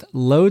science, with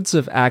loads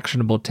of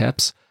actionable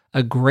tips,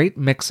 a great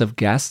mix of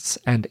guests,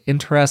 and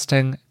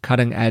interesting,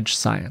 cutting-edge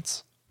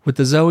science. With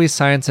the Zoe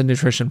Science and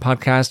Nutrition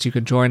podcast, you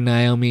can join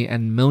Naomi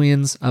and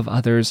millions of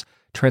others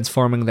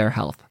transforming their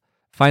health.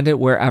 Find it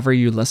wherever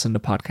you listen to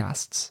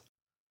podcasts.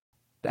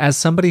 As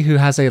somebody who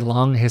has a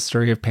long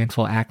history of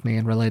painful acne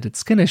and related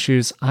skin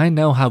issues, I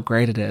know how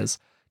great it is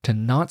to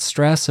not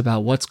stress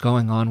about what's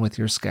going on with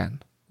your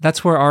skin.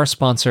 That's where our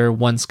sponsor,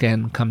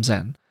 OneSkin, comes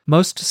in.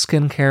 Most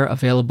skincare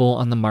available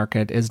on the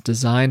market is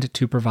designed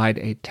to provide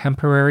a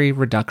temporary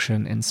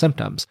reduction in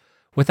symptoms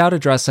without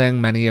addressing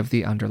many of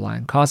the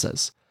underlying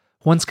causes.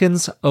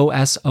 OneSkin's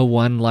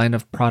OS01 line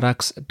of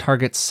products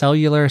targets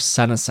cellular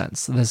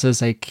senescence. This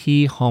is a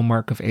key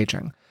hallmark of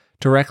aging,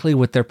 directly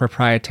with their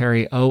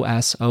proprietary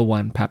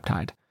OS01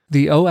 peptide.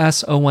 The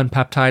OS01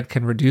 peptide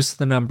can reduce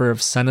the number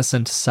of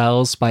senescent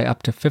cells by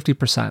up to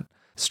 50%,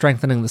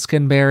 strengthening the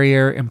skin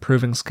barrier,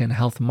 improving skin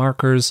health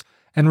markers,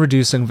 and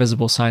reducing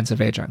visible signs of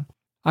aging.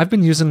 I've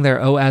been using their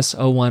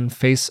OS01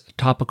 face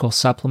topical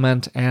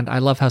supplement, and I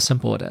love how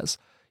simple it is.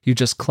 You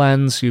just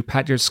cleanse, you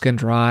pat your skin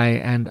dry,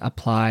 and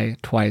apply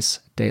twice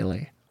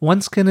daily.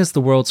 OneSkin is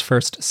the world's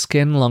first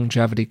skin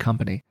longevity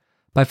company.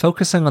 By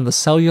focusing on the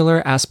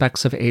cellular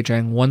aspects of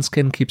aging,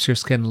 OneSkin keeps your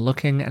skin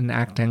looking and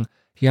acting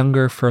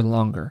younger for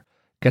longer.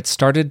 Get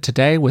started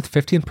today with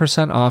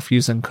 15% off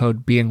using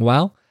code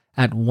BEINGWELL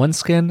at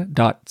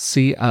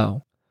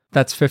oneskin.co.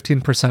 That's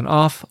 15%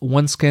 off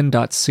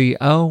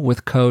oneskin.co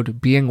with code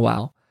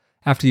BEINGWELL.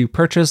 After you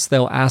purchase,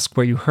 they'll ask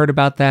where you heard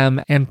about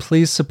them, and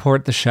please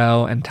support the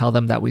show and tell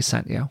them that we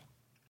sent you.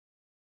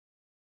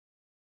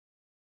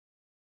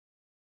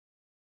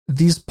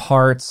 these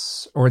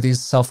parts or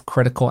these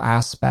self-critical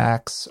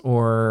aspects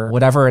or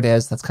whatever it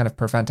is that's kind of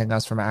preventing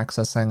us from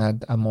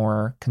accessing a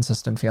more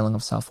consistent feeling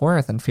of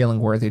self-worth and feeling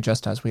worthy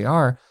just as we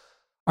are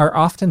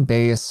often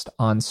based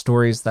on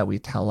stories that we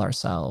tell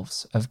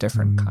ourselves of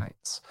different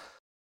kinds.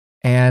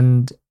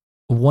 And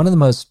one of the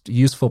most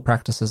useful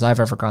practices I've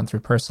ever gone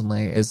through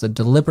personally is a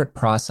deliberate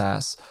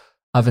process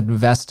of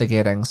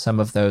investigating some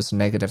of those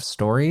negative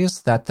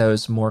stories that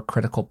those more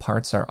critical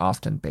parts are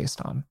often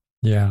based on.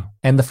 Yeah.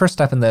 And the first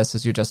step in this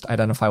is you just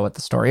identify what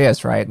the story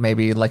is, right?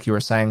 Maybe like you were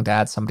saying,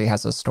 Dad, somebody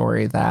has a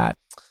story that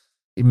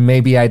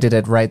maybe I did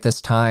it right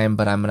this time,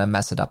 but I'm going to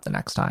mess it up the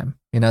next time.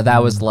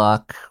 That was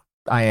luck.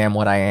 I am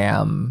what I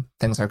am.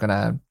 Things are going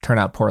to turn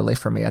out poorly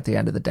for me at the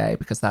end of the day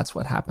because that's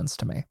what happens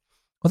to me.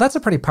 Well, that's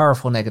a pretty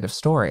powerful negative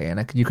story.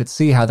 And you could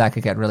see how that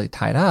could get really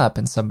tied up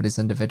in somebody's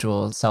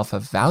individual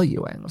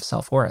self-valuing of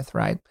self-worth,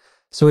 right?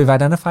 So we've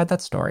identified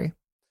that story.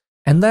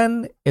 And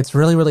then it's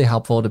really, really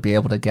helpful to be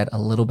able to get a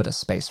little bit of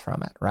space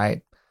from it,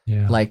 right?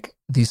 Yeah. Like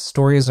these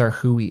stories are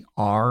who we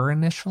are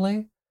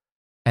initially.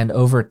 And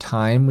over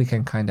time, we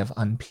can kind of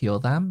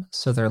unpeel them.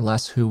 So they're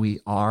less who we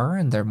are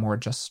and they're more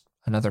just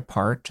another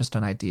part, just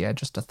an idea,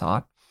 just a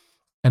thought.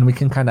 And we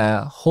can kind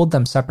of hold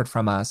them separate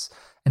from us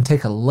and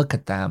take a look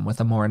at them with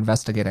a more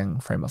investigating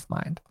frame of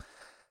mind.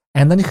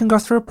 And then you can go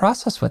through a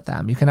process with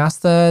them. You can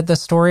ask the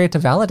story to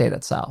validate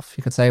itself.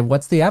 You could say,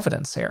 what's the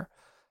evidence here?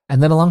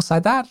 And then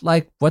alongside that,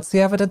 like, what's the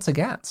evidence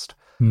against?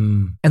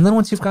 And then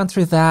once you've gone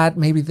through that,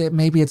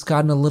 maybe it's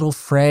gotten a little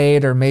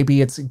frayed, or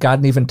maybe it's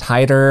gotten even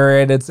tighter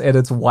and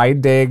it's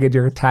widening and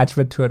your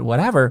attachment to it,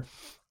 whatever.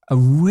 A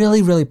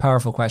really, really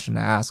powerful question to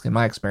ask, in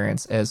my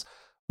experience, is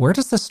where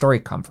does this story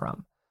come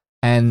from?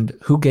 And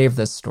who gave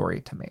this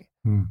story to me?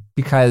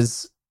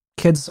 Because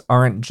kids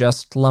aren't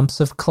just lumps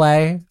of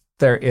clay.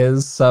 There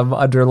is some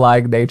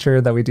underlying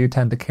nature that we do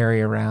tend to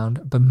carry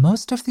around. But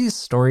most of these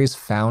stories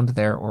found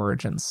their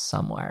origins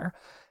somewhere.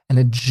 And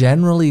it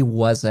generally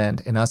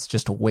wasn't in us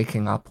just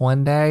waking up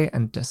one day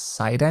and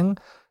deciding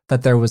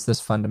that there was this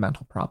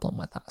fundamental problem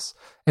with us.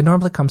 It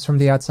normally comes from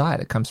the outside.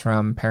 It comes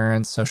from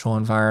parents, social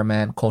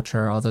environment,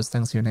 culture, all those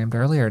things you named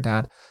earlier,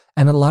 Dad.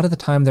 And a lot of the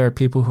time, there are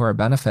people who are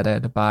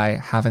benefited by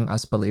having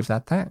us believe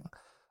that thing,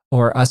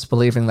 or us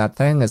believing that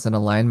thing is in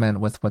alignment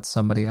with what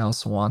somebody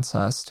else wants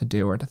us to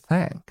do or to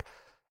think.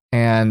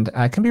 And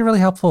it can be really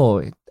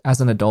helpful as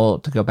an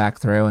adult to go back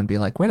through and be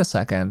like, wait a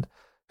second,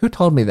 who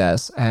told me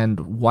this? And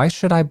why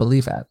should I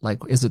believe it? Like,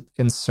 is it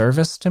in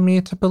service to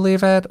me to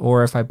believe it?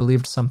 Or if I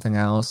believed something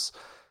else,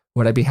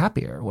 would I be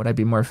happier? Would I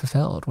be more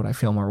fulfilled? Would I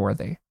feel more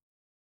worthy?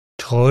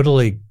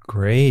 Totally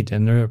great.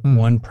 And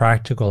one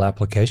practical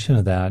application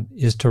of that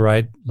is to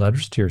write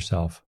letters to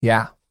yourself.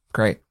 Yeah,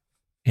 great.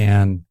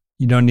 And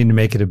you don't need to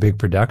make it a big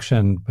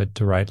production, but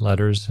to write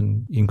letters,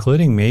 and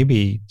including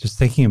maybe just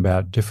thinking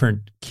about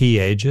different key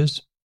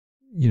ages.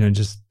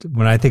 Just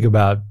when I think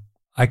about,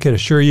 I could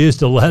have sure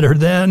used a letter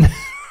then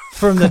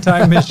from the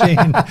time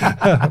machine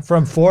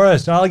from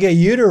Forrest. I'll get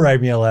you to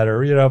write me a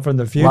letter, from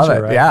the future. Love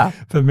it, right? yeah.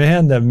 But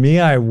man, the me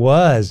I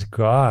was,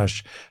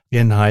 gosh,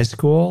 in high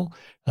school,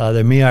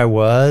 the me I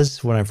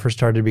was when I first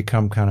started to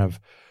become kind of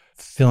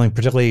feeling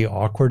particularly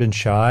awkward and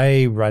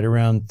shy right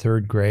around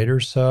third grade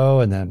or so,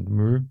 and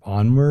then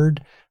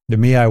onward, the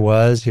me I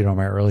was,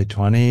 my early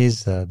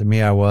 20s, the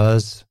me I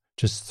was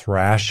just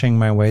thrashing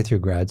my way through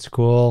grad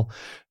school,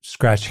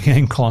 scratching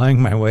and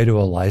clawing my way to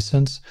a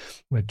license,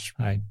 which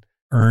I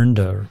earned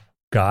or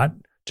got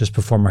just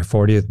before my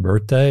 40th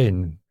birthday.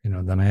 And,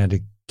 then I had to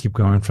keep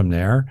going from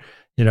there.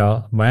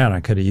 Man,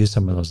 I could have used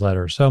some of those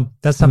letters. So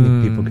that's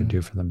something people could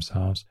do for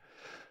themselves.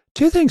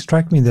 Two things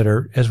strike me that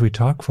are, as we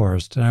talk,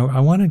 Forrest, and I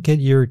want to get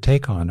your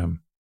take on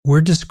them.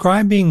 We're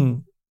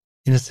describing,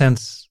 in a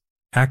sense,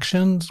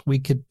 actions we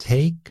could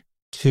take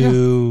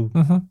to,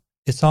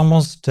 it's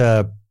almost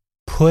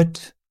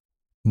put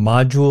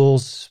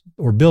modules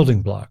or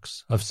building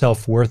blocks of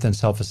self-worth and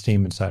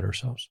self-esteem inside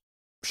ourselves.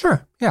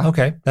 Sure. Yeah.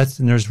 Okay.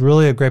 And there's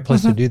really a great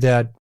place to do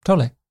that.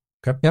 Totally.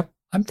 Okay. Yep.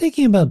 I'm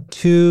thinking about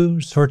two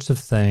sorts of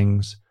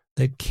things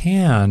that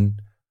can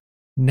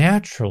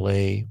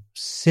naturally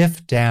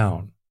sift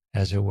down,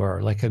 as it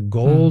were, like a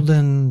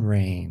golden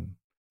rain,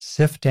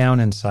 sift down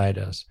inside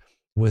us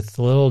with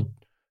little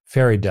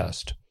fairy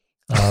dust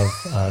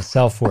of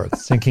self-worth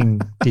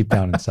sinking deep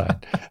down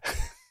inside.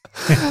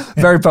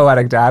 Very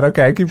poetic, Dad.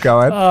 Okay, keep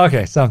going.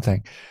 Okay,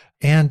 something.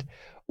 And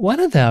one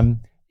of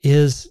them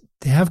is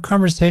to have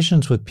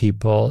conversations with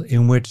people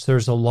in which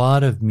there's a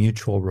lot of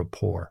mutual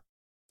rapport.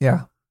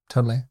 Yeah,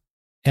 totally.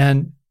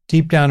 And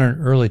deep down in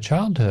early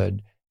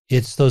childhood,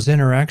 it's those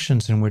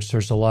interactions in which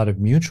there's a lot of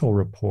mutual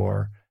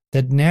rapport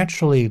that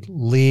naturally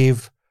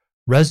leave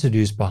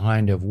residues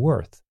behind of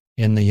worth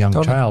in the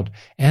young child.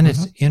 And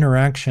it's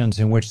interactions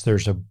in which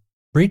there's a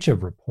breach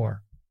of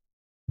rapport,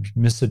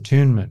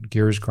 misattunement,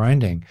 gears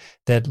grinding,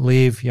 that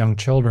leave young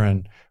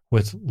children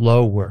with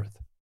low worth.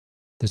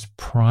 This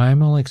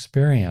primal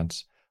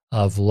experience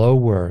of low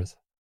worth,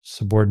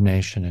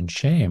 subordination, and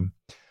shame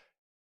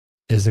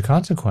is the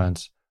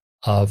consequence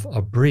of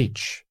a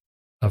breach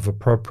of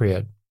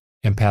appropriate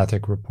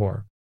empathic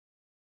rapport.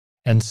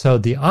 And so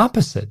the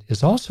opposite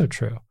is also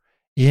true.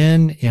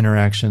 In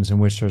interactions in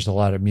which there's a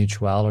lot of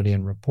mutuality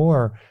and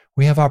rapport,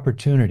 we have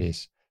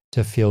opportunities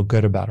to feel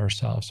good about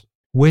ourselves,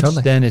 which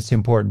then it's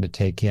important to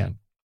take in.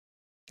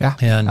 Yeah,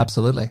 and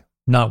absolutely.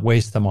 Not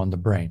waste them on the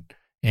brain,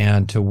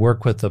 and to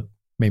work with the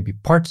maybe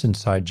parts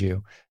inside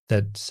you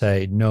that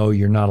say, no,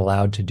 you're not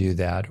allowed to do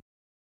that.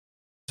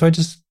 So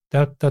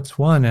that's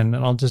one. And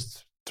I'll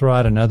just throw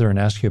out another and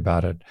ask you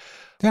about it.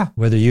 Yeah.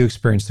 Whether you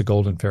experience the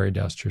golden fairy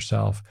dust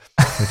yourself,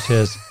 which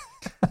is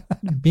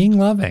being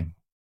loving.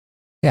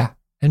 Yeah.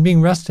 And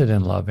being rested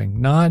in loving,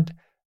 not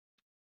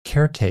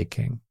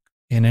caretaking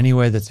in any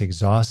way that's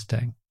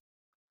exhausting,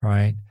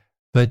 right?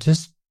 But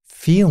just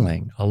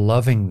feeling a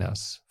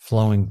lovingness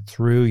flowing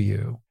through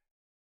you.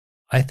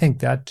 I think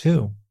that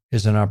too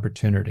is an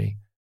opportunity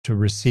to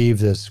receive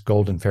this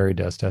golden fairy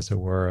dust, as it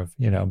were, of,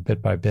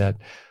 bit by bit,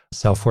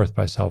 self-worth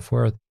by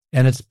self-worth.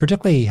 And it's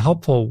particularly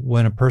helpful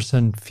when a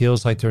person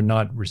feels like they're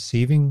not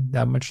receiving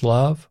that much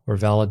love or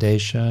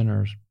validation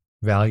or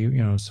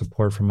value,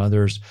 support from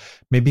others,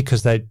 maybe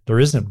because there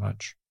isn't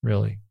much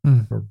really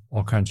for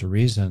all kinds of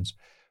reasons.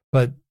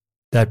 But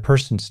that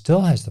person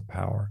still has the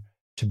power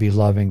to be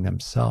loving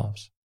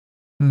themselves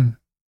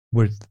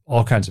with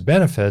all kinds of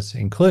benefits,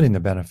 including the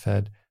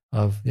benefit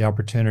of the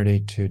opportunity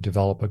to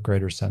develop a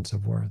greater sense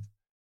of worth.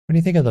 What do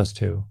you think of those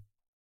two?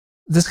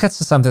 This gets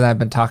to something that I've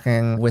been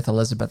talking with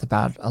Elizabeth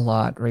about a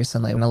lot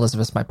recently. And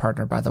Elizabeth's my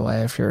partner, by the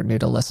way, if you're new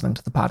to listening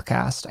to the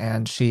podcast.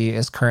 And she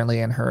is currently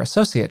in her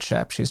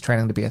associateship. She's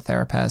training to be a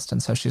therapist.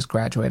 And so she's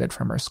graduated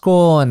from her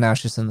school. And now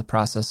she's in the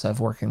process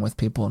of working with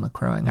people and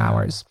accruing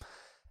hours.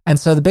 And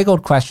so the big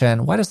old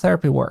question, why does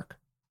therapy work?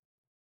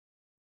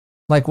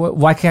 Like,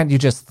 why can't you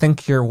just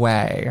think your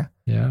way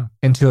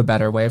into a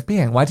better way of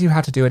being? Why do you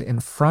have to do it in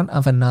front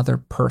of another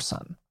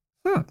person?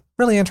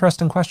 Really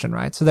interesting question,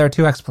 right? So there are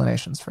two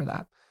explanations for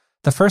that.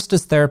 The first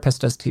is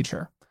therapist as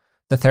teacher.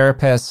 The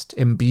therapist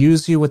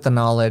imbues you with the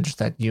knowledge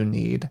that you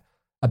need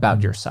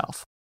about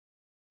yourself.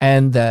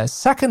 And the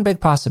second big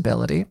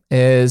possibility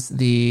is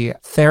the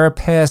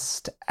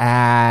therapist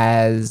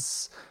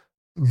as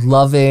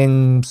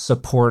loving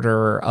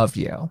supporter of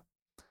you.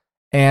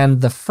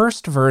 And the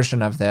first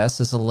version of this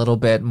is a little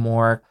bit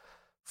more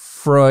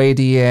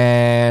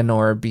Freudian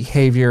or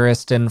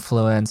behaviorist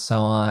influence, so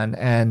on.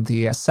 And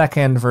the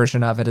second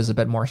version of it is a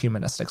bit more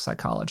humanistic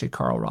psychology,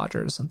 Carl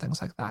Rogers and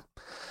things like that.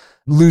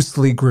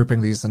 Loosely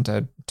grouping these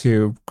into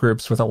two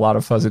groups with a lot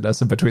of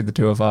fuzziness in between the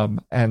two of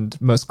them. And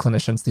most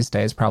clinicians these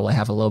days probably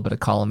have a little bit of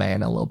column A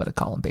and a little bit of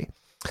column B.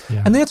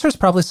 Yeah. And the answer is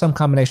probably some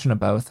combination of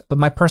both. But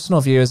my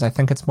personal view is I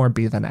think it's more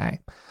B than A.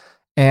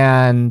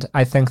 And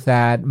I think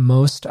that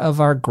most of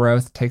our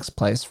growth takes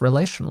place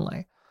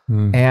relationally.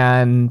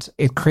 And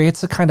it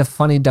creates a kind of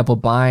funny double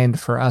bind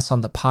for us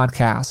on the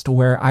podcast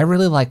where I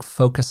really like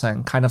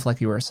focusing, kind of like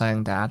you were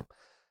saying, Dad,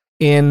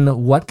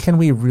 in what can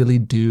we really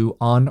do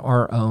on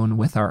our own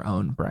with our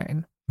own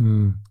brain.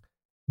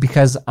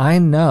 Because I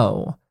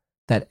know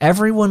that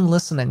everyone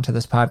listening to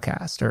this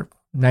podcast, or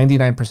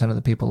 99% of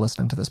the people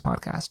listening to this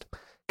podcast,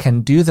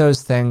 can do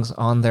those things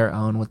on their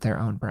own with their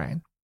own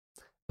brain.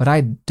 But I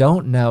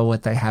don't know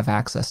what they have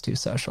access to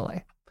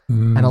socially.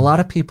 And a lot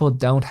of people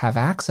don't have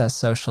access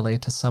socially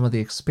to some of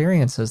the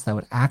experiences that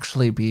would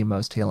actually be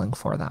most healing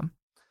for them.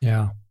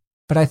 Yeah.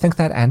 But I think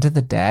that end of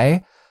the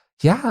day,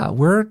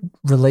 we're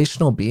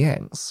relational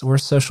beings. We're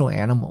social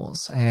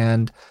animals.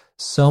 And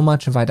so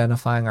much of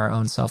identifying our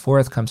own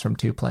self-worth comes from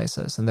two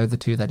places. And they're the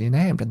two that you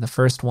named. And the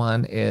first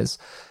one is,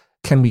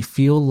 can we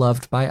feel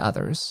loved by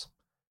others?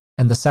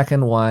 And the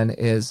second one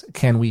is,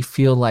 can we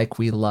feel like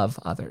we love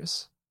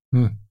others?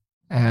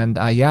 And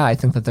I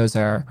think that those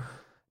are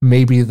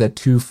maybe the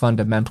two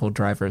fundamental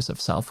drivers of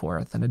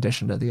self-worth in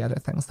addition to the other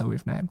things that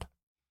we've named.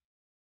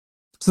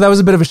 So that was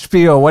a bit of a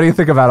spiel. What do you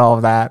think about all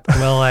of that?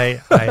 Well,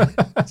 I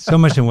so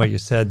much in what you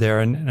said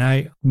there.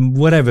 And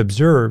what I've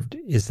observed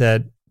is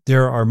that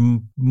there are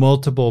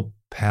multiple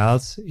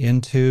paths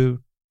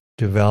into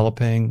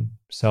developing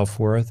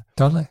self-worth.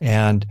 Totally.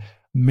 And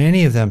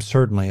many of them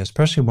certainly,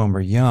 especially when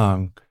we're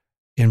young,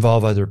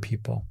 involve other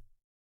people,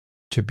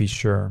 to be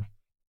sure.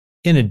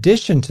 In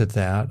addition to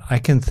that, I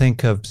can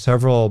think of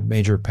several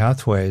major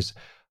pathways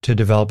to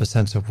develop a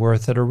sense of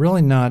worth that are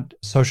really not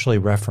socially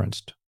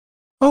referenced.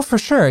 Oh, for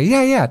sure.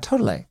 Yeah,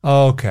 totally.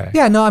 Oh, okay.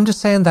 Yeah, no, I'm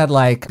just saying that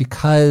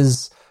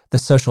because the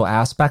social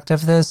aspect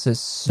of this is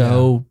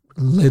so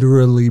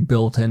literally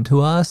built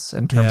into us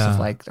in terms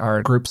of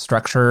our group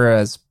structure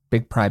as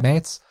big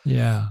primates.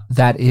 Yeah.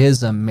 That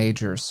is a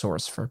major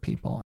source for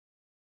people.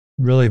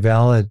 Really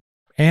valid.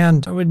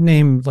 And I would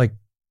name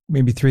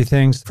maybe three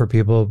things for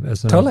people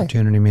as an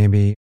opportunity,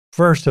 maybe.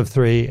 First of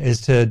three is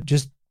to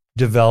just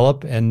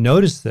develop and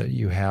notice that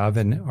you have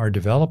and are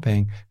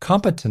developing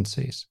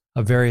competencies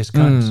of various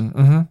kinds.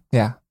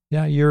 Yeah.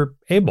 Yeah, you're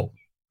able.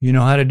 You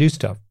know how to do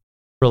stuff.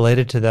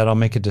 Related to that, I'll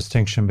make a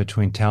distinction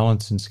between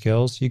talents and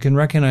skills. You can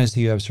recognize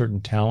that you have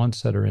certain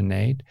talents that are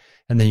innate,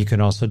 and then you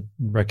can also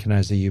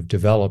recognize that you've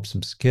developed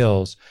some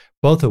skills,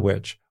 both of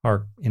which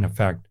are, in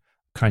effect,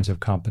 kinds of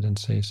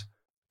competencies.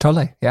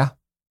 Totally, yeah.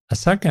 A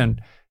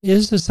second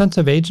is a sense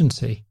of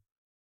agency.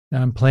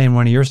 I'm playing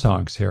one of your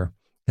songs here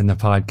in the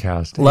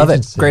podcast. Love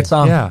Agency. it. Great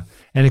song. Yeah.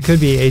 And it could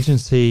be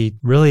agency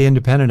really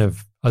independent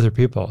of other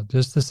people.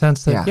 Just the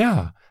sense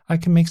that, I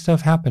can make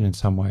stuff happen in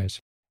some ways.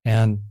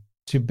 And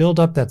to build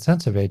up that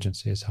sense of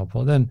agency is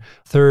helpful. Then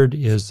third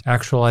is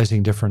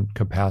actualizing different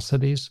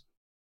capacities.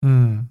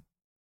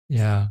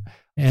 Yeah.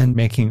 And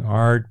making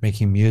art,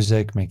 making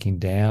music, making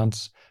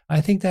dance. I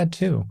think that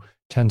too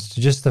tends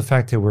to just the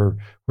fact that we're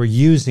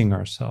using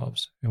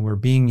ourselves and we're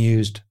being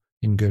used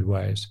in good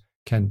ways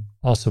can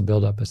also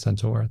build up a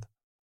sense of worth.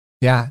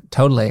 Yeah,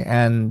 totally.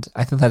 And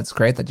I think that it's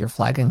great that you're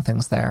flagging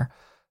things there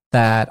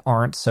that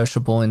aren't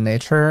sociable in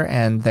nature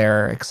and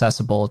they're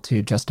accessible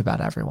to just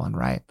about everyone,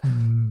 right?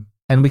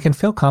 And we can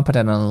feel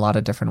competent in a lot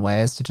of different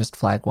ways, to just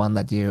flag one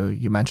that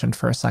you mentioned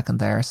for a second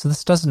there. So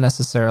this doesn't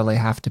necessarily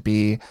have to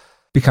be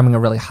becoming a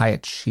really high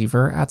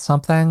achiever at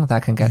something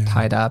that can get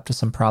tied up to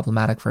some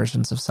problematic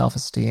versions of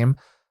self-esteem.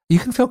 You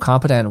can feel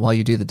competent while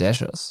you do the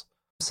dishes.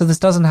 So this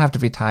doesn't have to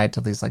be tied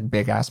to these like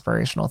big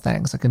aspirational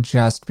things. It can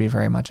just be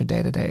very much a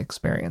day-to-day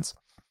experience.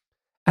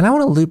 And I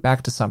want to loop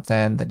back to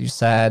something that you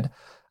said,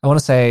 I want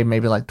to say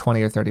maybe like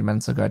 20 or 30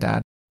 minutes ago,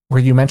 Dad, where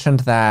you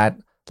mentioned that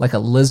like a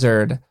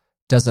lizard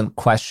doesn't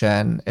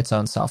question its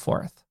own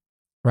self-worth.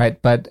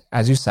 Right. But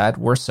as you said,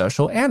 we're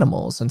social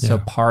animals. And so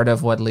part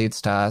of what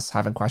leads to us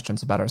having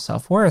questions about our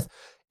self-worth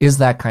is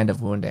that kind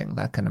of wounding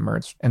that can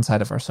emerge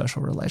inside of our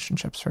social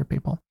relationships for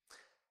people.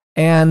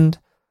 And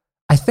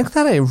I think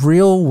that a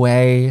real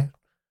way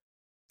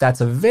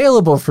that's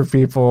available for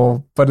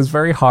people, but is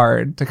very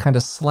hard to kind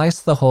of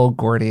slice the whole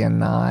Gordian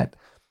knot,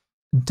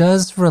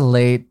 does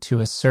relate to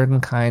a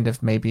certain kind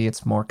of, maybe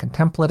it's more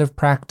contemplative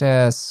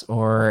practice,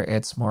 or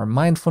it's more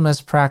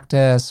mindfulness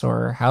practice,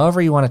 or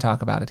however you want to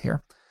talk about it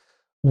here,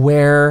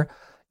 where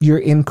you're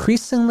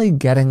increasingly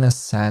getting a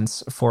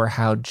sense for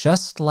how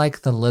just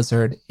like the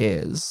lizard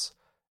is,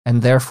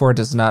 and therefore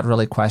does not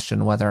really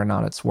question whether or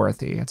not it's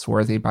worthy. It's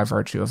worthy by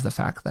virtue of the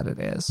fact that it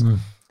is.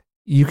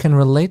 You can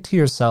relate to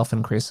yourself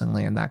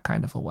increasingly in that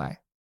kind of a way.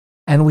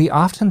 And we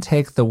often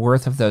take the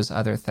worth of those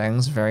other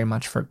things very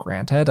much for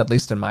granted, at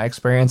least in my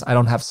experience. I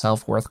don't have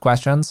self-worth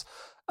questions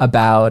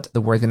about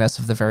the worthiness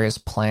of the various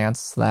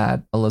plants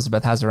that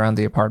Elizabeth has around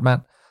the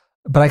apartment,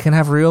 but I can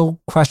have real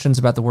questions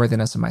about the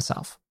worthiness of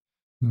myself.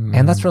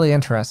 And that's really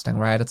interesting,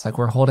 right? It's like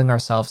we're holding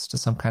ourselves to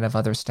some kind of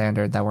other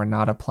standard that we're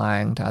not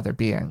applying to other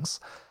beings.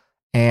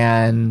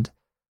 And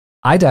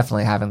I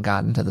definitely haven't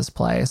gotten to this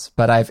place,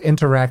 but I've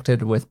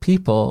interacted with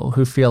people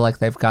who feel like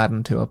they've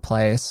gotten to a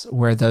place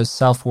where those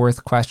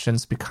self-worth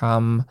questions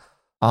become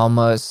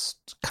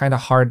almost kind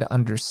of hard to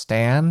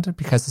understand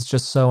because it's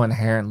just so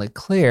inherently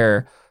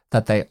clear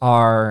that they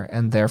are,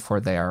 and therefore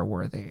they are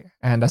worthy.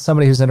 And as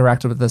somebody who's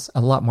interacted with this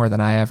a lot more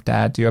than I have,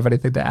 Dad, do you have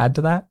anything to add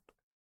to that?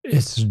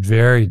 It's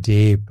very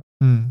deep.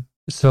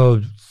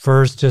 So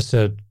first, just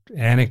an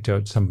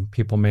anecdote some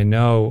people may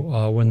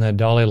know, when the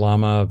Dalai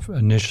Lama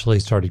initially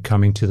started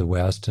coming to the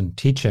West and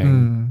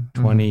teaching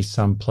 20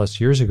 some plus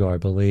years ago, I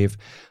believe,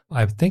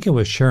 I think it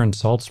was Sharon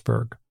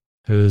Salzberg,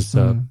 who's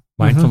a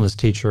mindfulness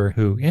teacher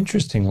who,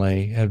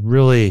 interestingly, had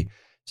really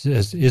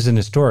is an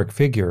historic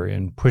figure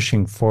in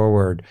pushing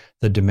forward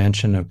the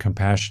dimension of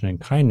compassion and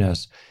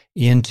kindness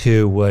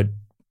into what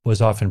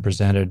was often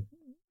presented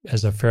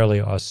as a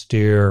fairly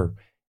austere,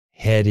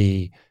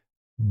 heady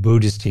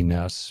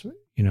Buddhistiness,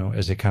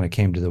 as it kind of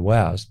came to the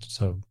West.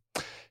 So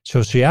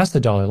she asked the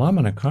Dalai Lama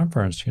in a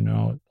conference,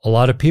 a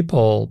lot of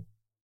people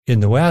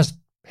in the West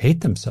hate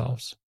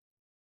themselves.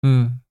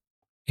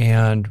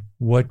 And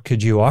what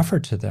could you offer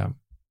to them?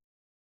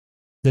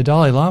 The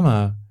Dalai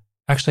Lama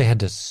actually had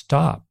to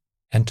stop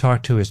and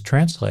talk to his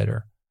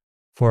translator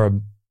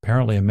for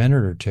apparently a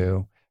minute or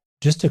two,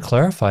 just to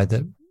clarify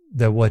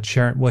that what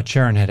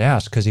Sharon had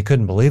asked, because he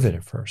couldn't believe it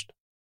at first.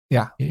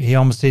 Yeah. He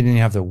almost didn't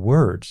have the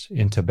words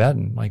in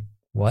Tibetan. Like,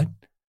 what?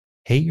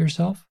 Hate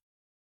yourself?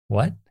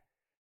 What?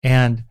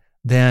 And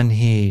then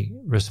he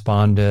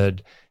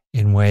responded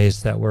in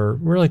ways that were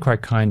really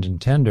quite kind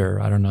and tender.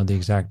 I don't know the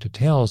exact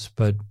details,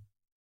 but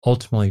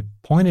ultimately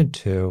pointed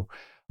to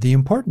the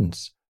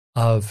importance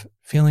of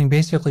feeling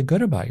basically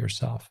good about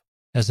yourself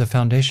as a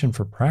foundation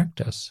for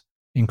practice,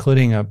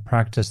 including a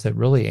practice that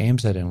really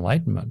aims at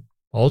enlightenment,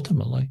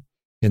 ultimately,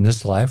 in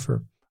this life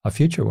or a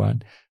future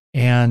one.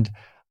 And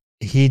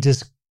he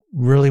just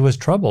really was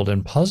troubled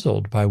and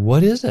puzzled by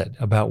what is it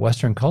about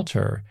Western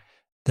culture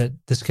that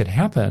this could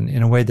happen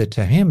in a way that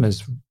to him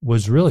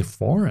was really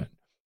foreign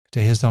to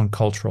his own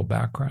cultural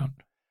background.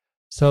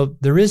 So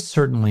there is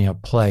certainly a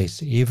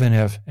place, even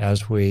if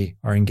as we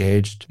are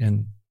engaged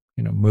in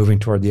moving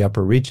toward the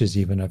upper reaches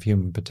even of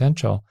human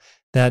potential,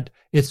 that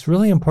it's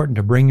really important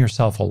to bring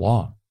yourself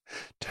along,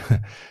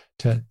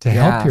 to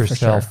help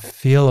yourself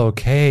feel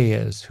okay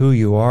as who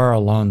you are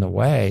along the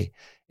way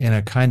in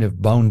a kind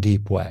of bone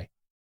deep way.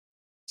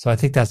 So I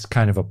think that's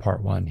kind of a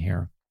part one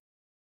here.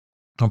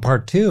 And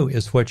part two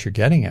is what you're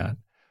getting at,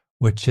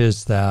 which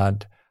is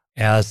that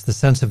as the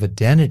sense of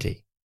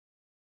identity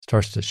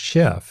starts to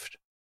shift,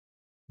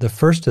 the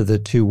first of the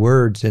two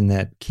words in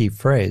that key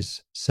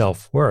phrase,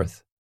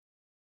 self-worth,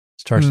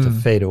 starts to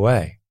fade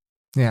away.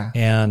 Yeah.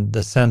 And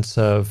the sense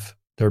of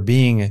there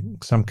being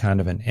some kind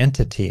of an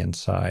entity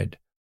inside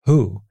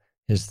who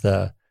is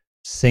the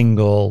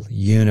single,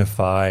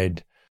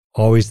 unified,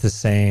 always the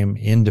same,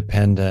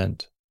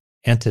 independent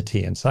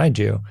entity inside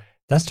you,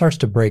 that starts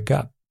to break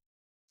up.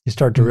 You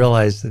start to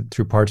realize that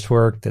through parts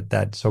work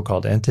that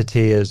so-called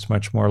entity is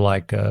much more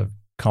like a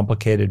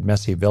complicated,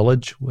 messy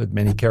village with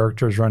many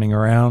characters running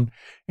around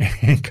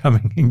and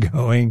coming and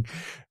going,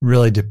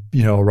 really,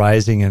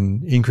 rising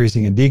and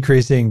increasing and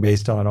decreasing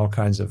based on all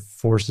kinds of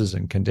forces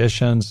and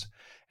conditions.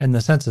 And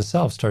the sense of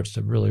self starts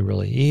to really,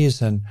 really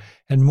ease. And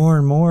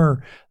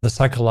more, the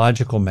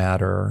psychological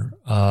matter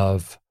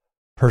of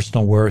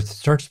personal worth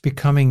starts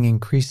becoming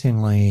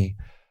increasingly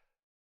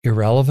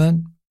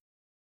irrelevant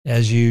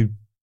as you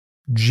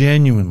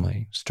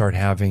genuinely start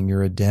having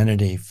your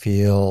identity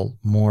feel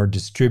more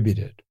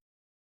distributed,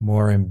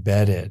 more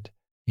embedded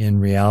in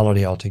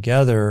reality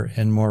altogether,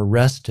 and more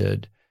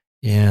rested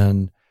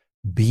in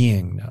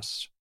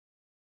beingness.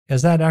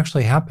 As that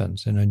actually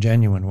happens in a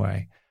genuine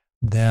way,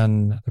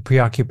 then the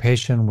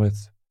preoccupation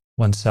with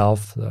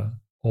oneself, the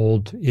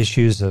old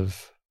issues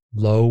of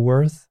low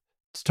worth,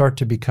 start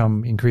to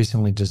become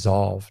increasingly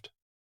dissolved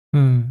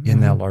in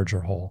that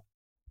larger whole.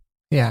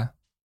 Yeah.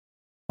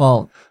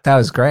 Well, that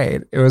was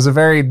great. It was a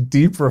very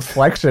deep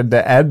reflection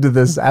to end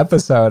this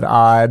episode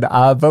on,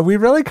 but we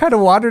really kind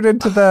of wandered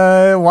into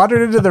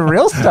the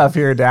real stuff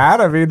here,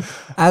 Dad. I mean,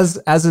 as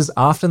is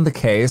often the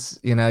case,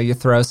 you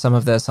throw some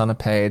of this on a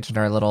page in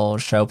our little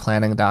show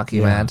planning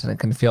document, and it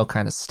can feel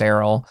kind of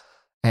sterile.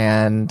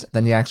 And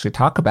then you actually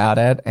talk about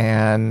it,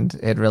 and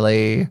it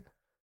really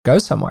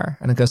goes somewhere,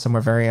 and it goes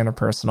somewhere very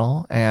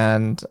interpersonal.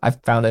 And I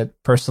found it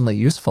personally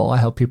useful. I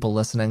hope people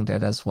listening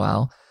did as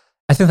well.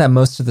 I think that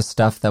most of the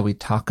stuff that we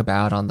talk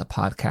about on the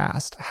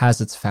podcast has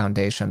its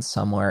foundation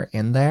somewhere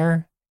in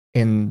there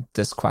in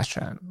this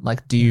question.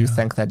 Like, do you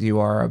think that you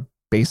are a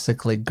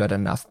basically good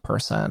enough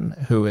person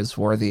who is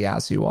worthy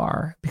as you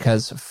are?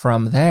 Because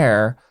from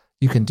there,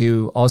 you can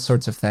do all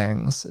sorts of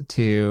things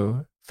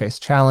to face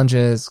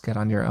challenges, get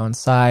on your own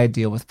side,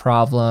 deal with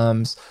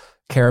problems,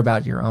 care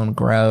about your own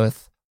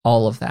growth,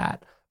 all of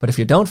that. But if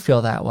you don't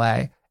feel that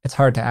way, it's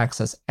hard to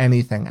access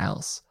anything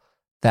else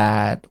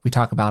that we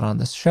talk about on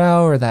this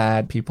show or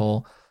that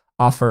people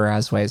offer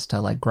as ways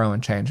to like grow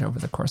and change over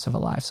the course of a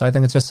life. So I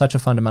think it's just such a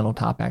fundamental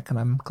topic, and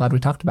I'm glad we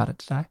talked about it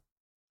today.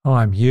 Oh,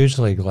 I'm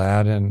hugely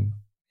glad. And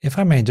if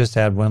I may just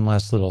add one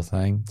last little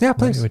thing. Yeah,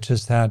 please. Which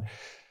is that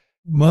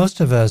most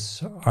of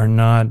us are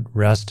not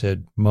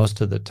rested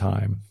most of the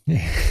time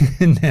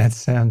in that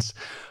sense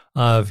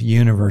of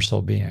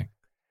universal being.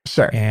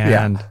 Sure.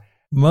 And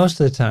most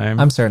of the time,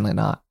 I'm certainly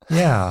not.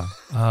 Yeah,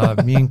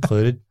 me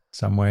included,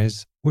 some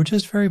ways. We're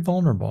just very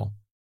vulnerable.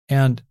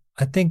 And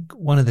I think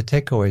one of the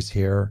takeaways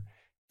here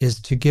is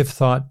to give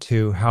thought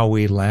to how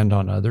we land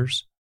on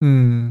others.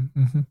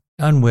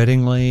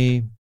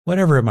 Unwittingly,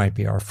 whatever it might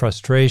be, our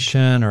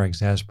frustration, our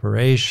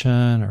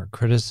exasperation, our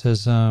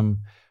criticism,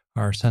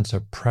 our sense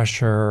of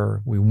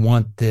pressure, we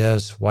want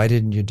this, why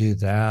didn't you do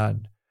that?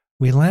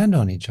 We land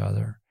on each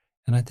other.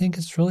 And I think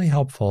it's really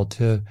helpful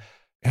to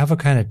have a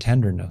kind of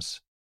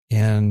tenderness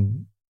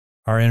in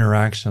our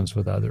interactions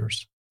with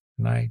others.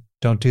 And I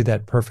don't do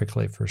that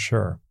perfectly, for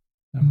sure.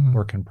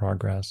 Work in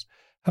progress.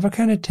 Have a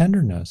kind of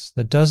tenderness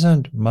that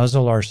doesn't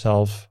muzzle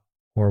ourselves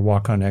or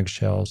walk on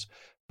eggshells,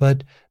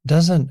 but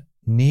doesn't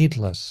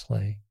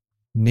needlessly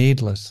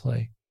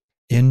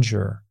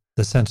injure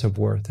the sense of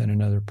worth in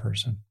another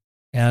person.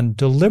 And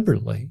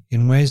deliberately,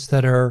 in ways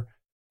that are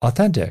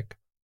authentic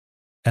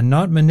and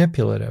not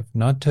manipulative,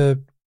 not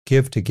to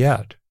give to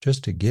get,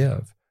 just to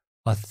give,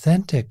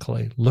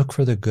 authentically look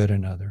for the good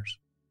in others.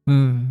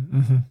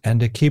 And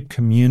to keep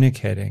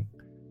communicating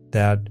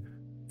that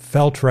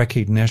felt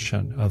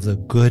recognition of the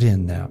good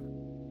in them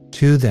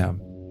to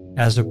them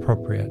as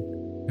appropriate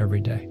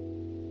every day.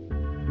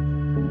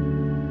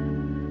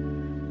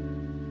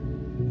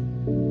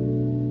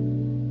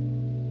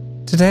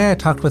 Today I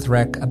talked with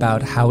Rick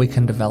about how we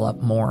can develop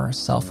more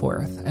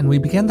self-worth, and we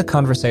began the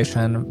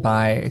conversation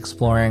by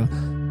exploring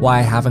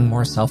why having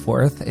more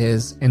self-worth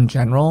is, in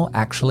general,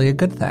 actually a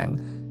good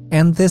thing.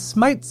 And this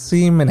might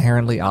seem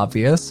inherently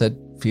obvious. It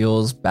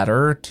feels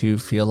better to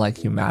feel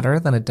like you matter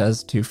than it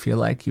does to feel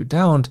like you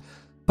don't.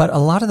 But a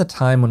lot of the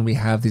time when we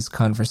have these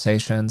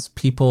conversations,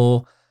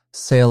 people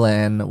sail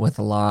in with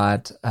a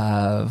lot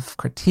of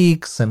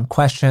critiques and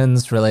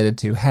questions related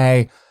to,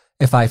 hey,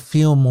 if I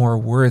feel more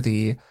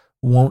worthy,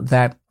 won't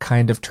that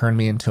kind of turn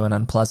me into an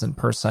unpleasant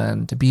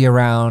person to be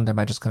around? Am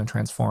I just going to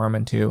transform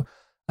into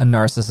a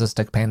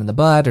narcissistic pain in the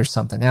butt or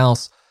something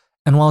else?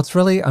 And while it's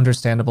really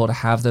understandable to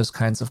have those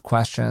kinds of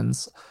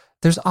questions,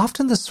 there's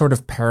often this sort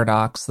of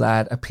paradox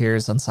that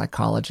appears in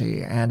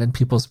psychology and in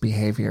people's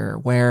behavior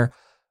where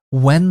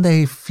when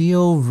they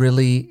feel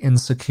really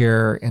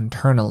insecure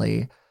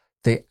internally,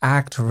 they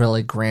act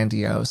really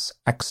grandiose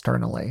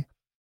externally.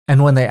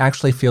 And when they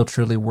actually feel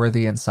truly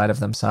worthy inside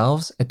of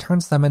themselves, it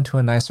turns them into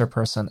a nicer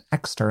person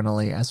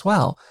externally as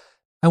well.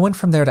 I went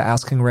from there to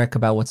asking Rick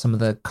about what some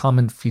of the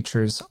common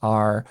features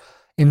are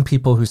in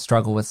people who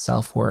struggle with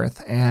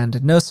self-worth,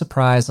 and no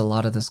surprise, a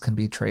lot of this can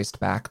be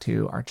traced back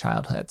to our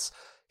childhoods.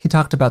 He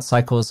talked about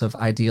cycles of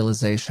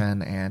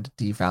idealization and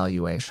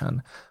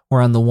devaluation,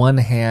 where on the one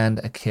hand,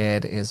 a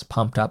kid is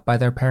pumped up by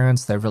their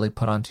parents, they're really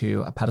put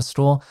onto a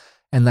pedestal,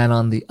 and then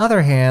on the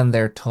other hand,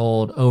 they're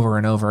told over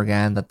and over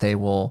again that they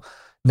will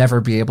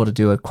never be able to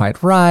do it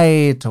quite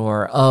right,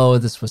 or, oh,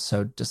 this was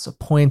so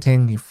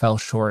disappointing, you fell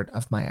short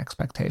of my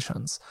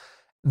expectations.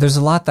 There's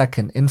a lot that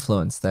can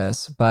influence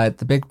this, but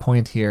the big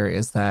point here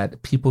is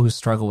that people who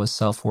struggle with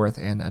self-worth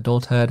in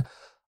adulthood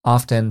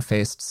often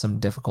faced some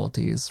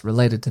difficulties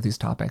related to these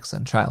topics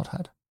in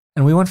childhood.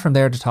 And we went from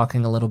there to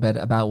talking a little bit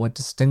about what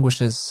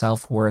distinguishes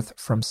self-worth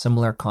from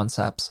similar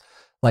concepts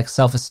like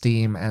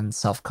self-esteem and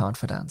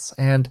self-confidence.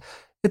 And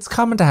it's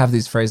common to have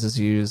these phrases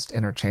used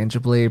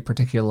interchangeably,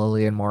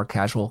 particularly in more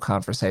casual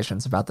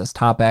conversations about this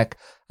topic.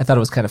 I thought it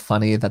was kind of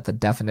funny that the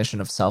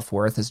definition of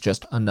self-worth is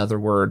just another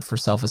word for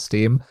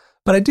self-esteem.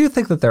 But I do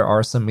think that there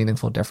are some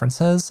meaningful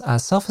differences.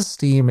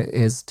 Self-esteem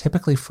is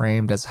typically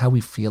framed as how we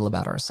feel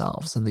about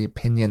ourselves and the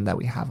opinion that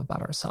we have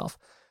about ourselves.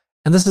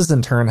 And this is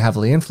in turn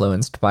heavily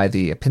influenced by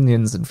the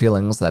opinions and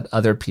feelings that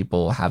other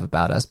people have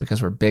about us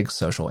because we're big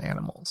social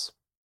animals.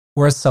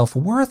 Whereas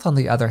self-worth, on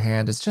the other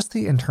hand, is just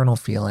the internal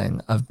feeling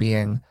of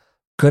being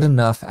good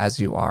enough as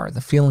you are, the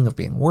feeling of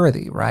being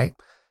worthy, right?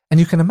 And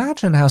you can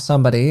imagine how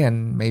somebody,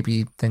 and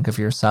maybe think of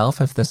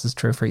yourself if this is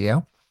true for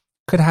you,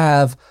 could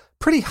have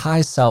pretty high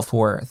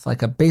self-worth,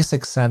 like a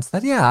basic sense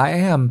that, yeah, I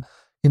am,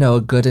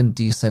 a good and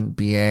decent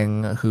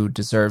being who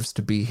deserves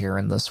to be here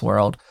in this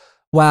world,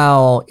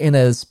 while in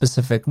a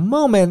specific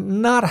moment,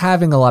 not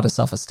having a lot of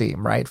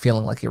self-esteem, right?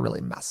 Feeling like you're really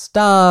messed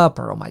up,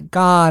 or, oh my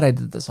God, I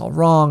did this all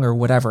wrong, or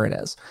whatever it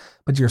is.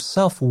 But your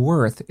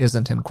self-worth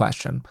isn't in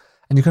question.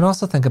 And you can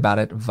also think about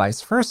it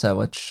vice versa,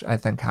 which I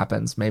think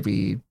happens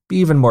maybe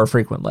even more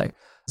frequently,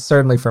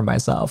 certainly for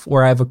myself,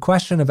 where I have a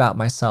question about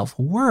my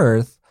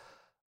self-worth,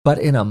 but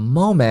in a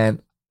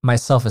moment, my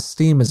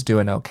self-esteem is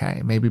doing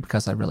okay. Maybe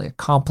because I really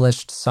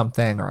accomplished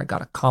something, or I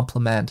got a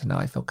compliment and now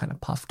I feel kind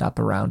of puffed up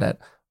around it,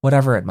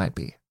 whatever it might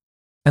be.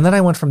 And then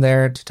I went from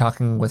there to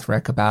talking with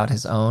Rick about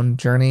his own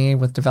journey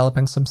with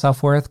developing some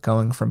self-worth,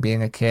 going from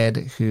being a kid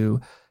who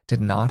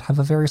did not have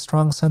a very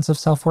strong sense of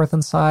self-worth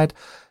inside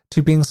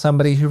to being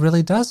somebody who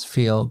really does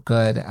feel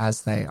good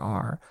as they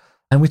are.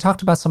 And we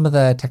talked about some of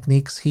the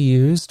techniques he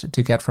used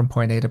to get from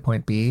point A to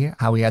point B,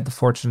 how he had the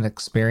fortunate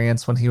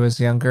experience when he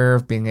was younger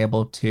of being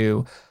able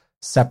to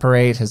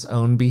separate his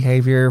own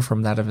behavior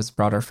from that of his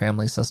broader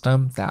family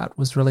system. That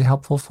was really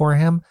helpful for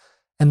him.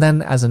 And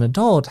then as an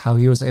adult, how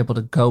he was able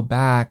to go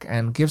back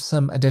and give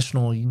some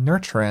additional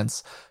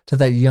nurturance to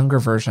that younger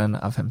version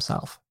of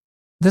himself.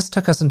 This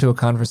took us into a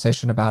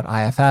conversation about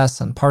IFS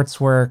and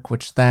parts work,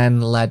 which then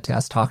led to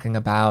us talking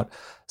about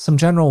some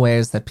general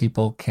ways that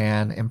people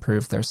can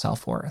improve their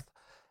self-worth.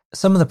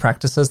 Some of the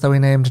practices that we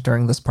named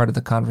during this part of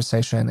the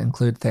conversation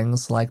include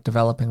things like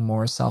developing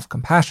more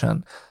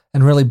self-compassion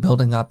and really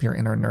building up your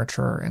inner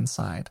nurturer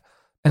inside.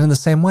 And in the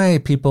same way,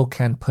 people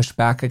can push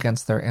back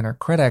against their inner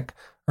critic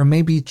or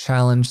maybe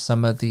challenge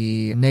some of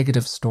the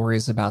negative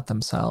stories about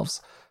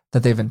themselves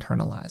that they've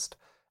internalized.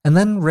 And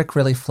then Rick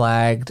really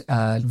flagged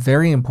a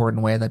very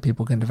important way that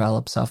people can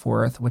develop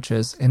self-worth, which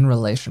is in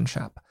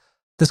relationship.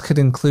 This could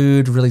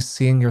include really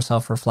seeing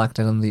yourself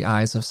reflected in the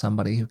eyes of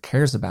somebody who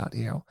cares about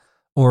you,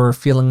 or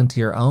feeling into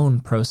your own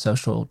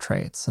pro-social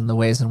traits and the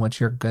ways in which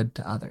you're good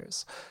to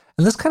others.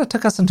 And this kind of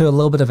took us into a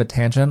little bit of a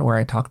tangent where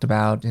I talked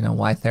about,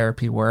 why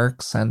therapy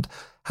works and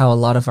how a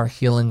lot of our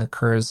healing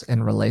occurs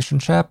in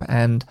relationship,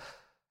 and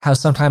how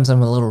sometimes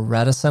I'm a little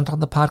reticent on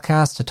the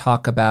podcast to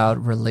talk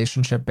about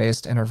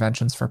relationship-based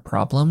interventions for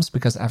problems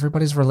because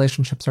everybody's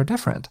relationships are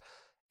different.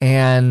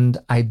 And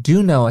I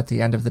do know at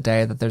the end of the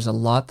day that there's a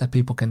lot that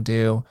people can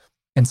do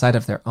inside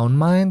of their own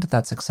mind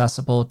that's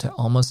accessible to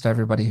almost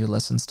everybody who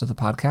listens to the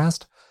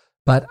podcast,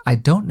 but I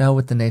don't know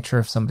what the nature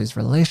of somebody's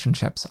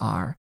relationships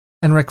are.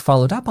 And Rick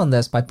followed up on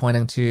this by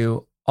pointing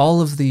to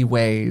all of the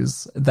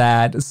ways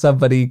that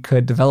somebody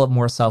could develop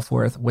more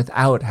self-worth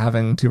without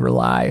having to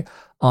rely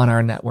on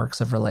our networks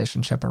of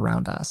relationship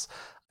around us.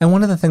 And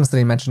one of the things that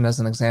he mentioned as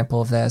an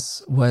example of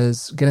this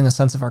was getting a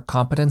sense of our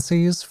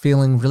competencies,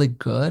 feeling really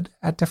good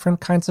at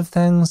different kinds of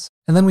things.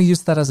 And then we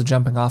used that as a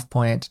jumping off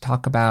point to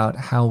talk about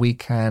how we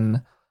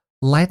can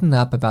lighten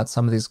up about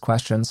some of these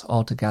questions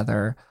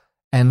altogether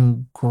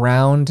and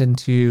ground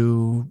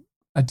into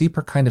a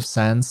deeper kind of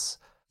sense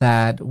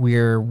that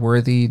we're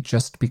worthy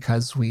just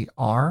because we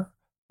are,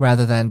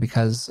 rather than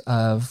because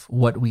of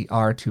what we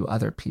are to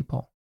other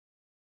people.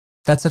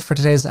 That's it for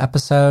today's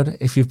episode.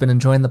 If you've been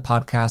enjoying the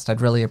podcast,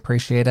 I'd really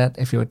appreciate it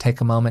if you would take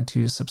a moment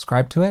to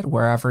subscribe to it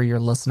wherever you're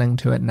listening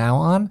to it now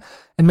on,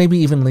 and maybe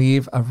even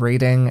leave a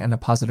rating and a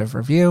positive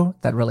review.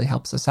 That really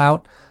helps us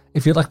out.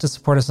 If you'd like to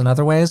support us in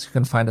other ways, you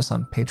can find us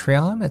on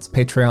Patreon. It's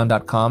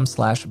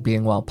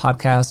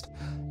patreon.com/beingwellpodcast.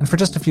 And for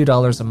just a few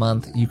dollars a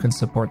month, you can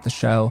support the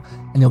show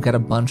and you'll get a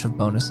bunch of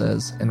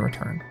bonuses in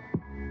return.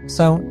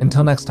 So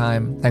until next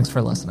time, thanks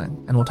for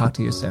listening, and we'll talk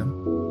to you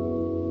soon.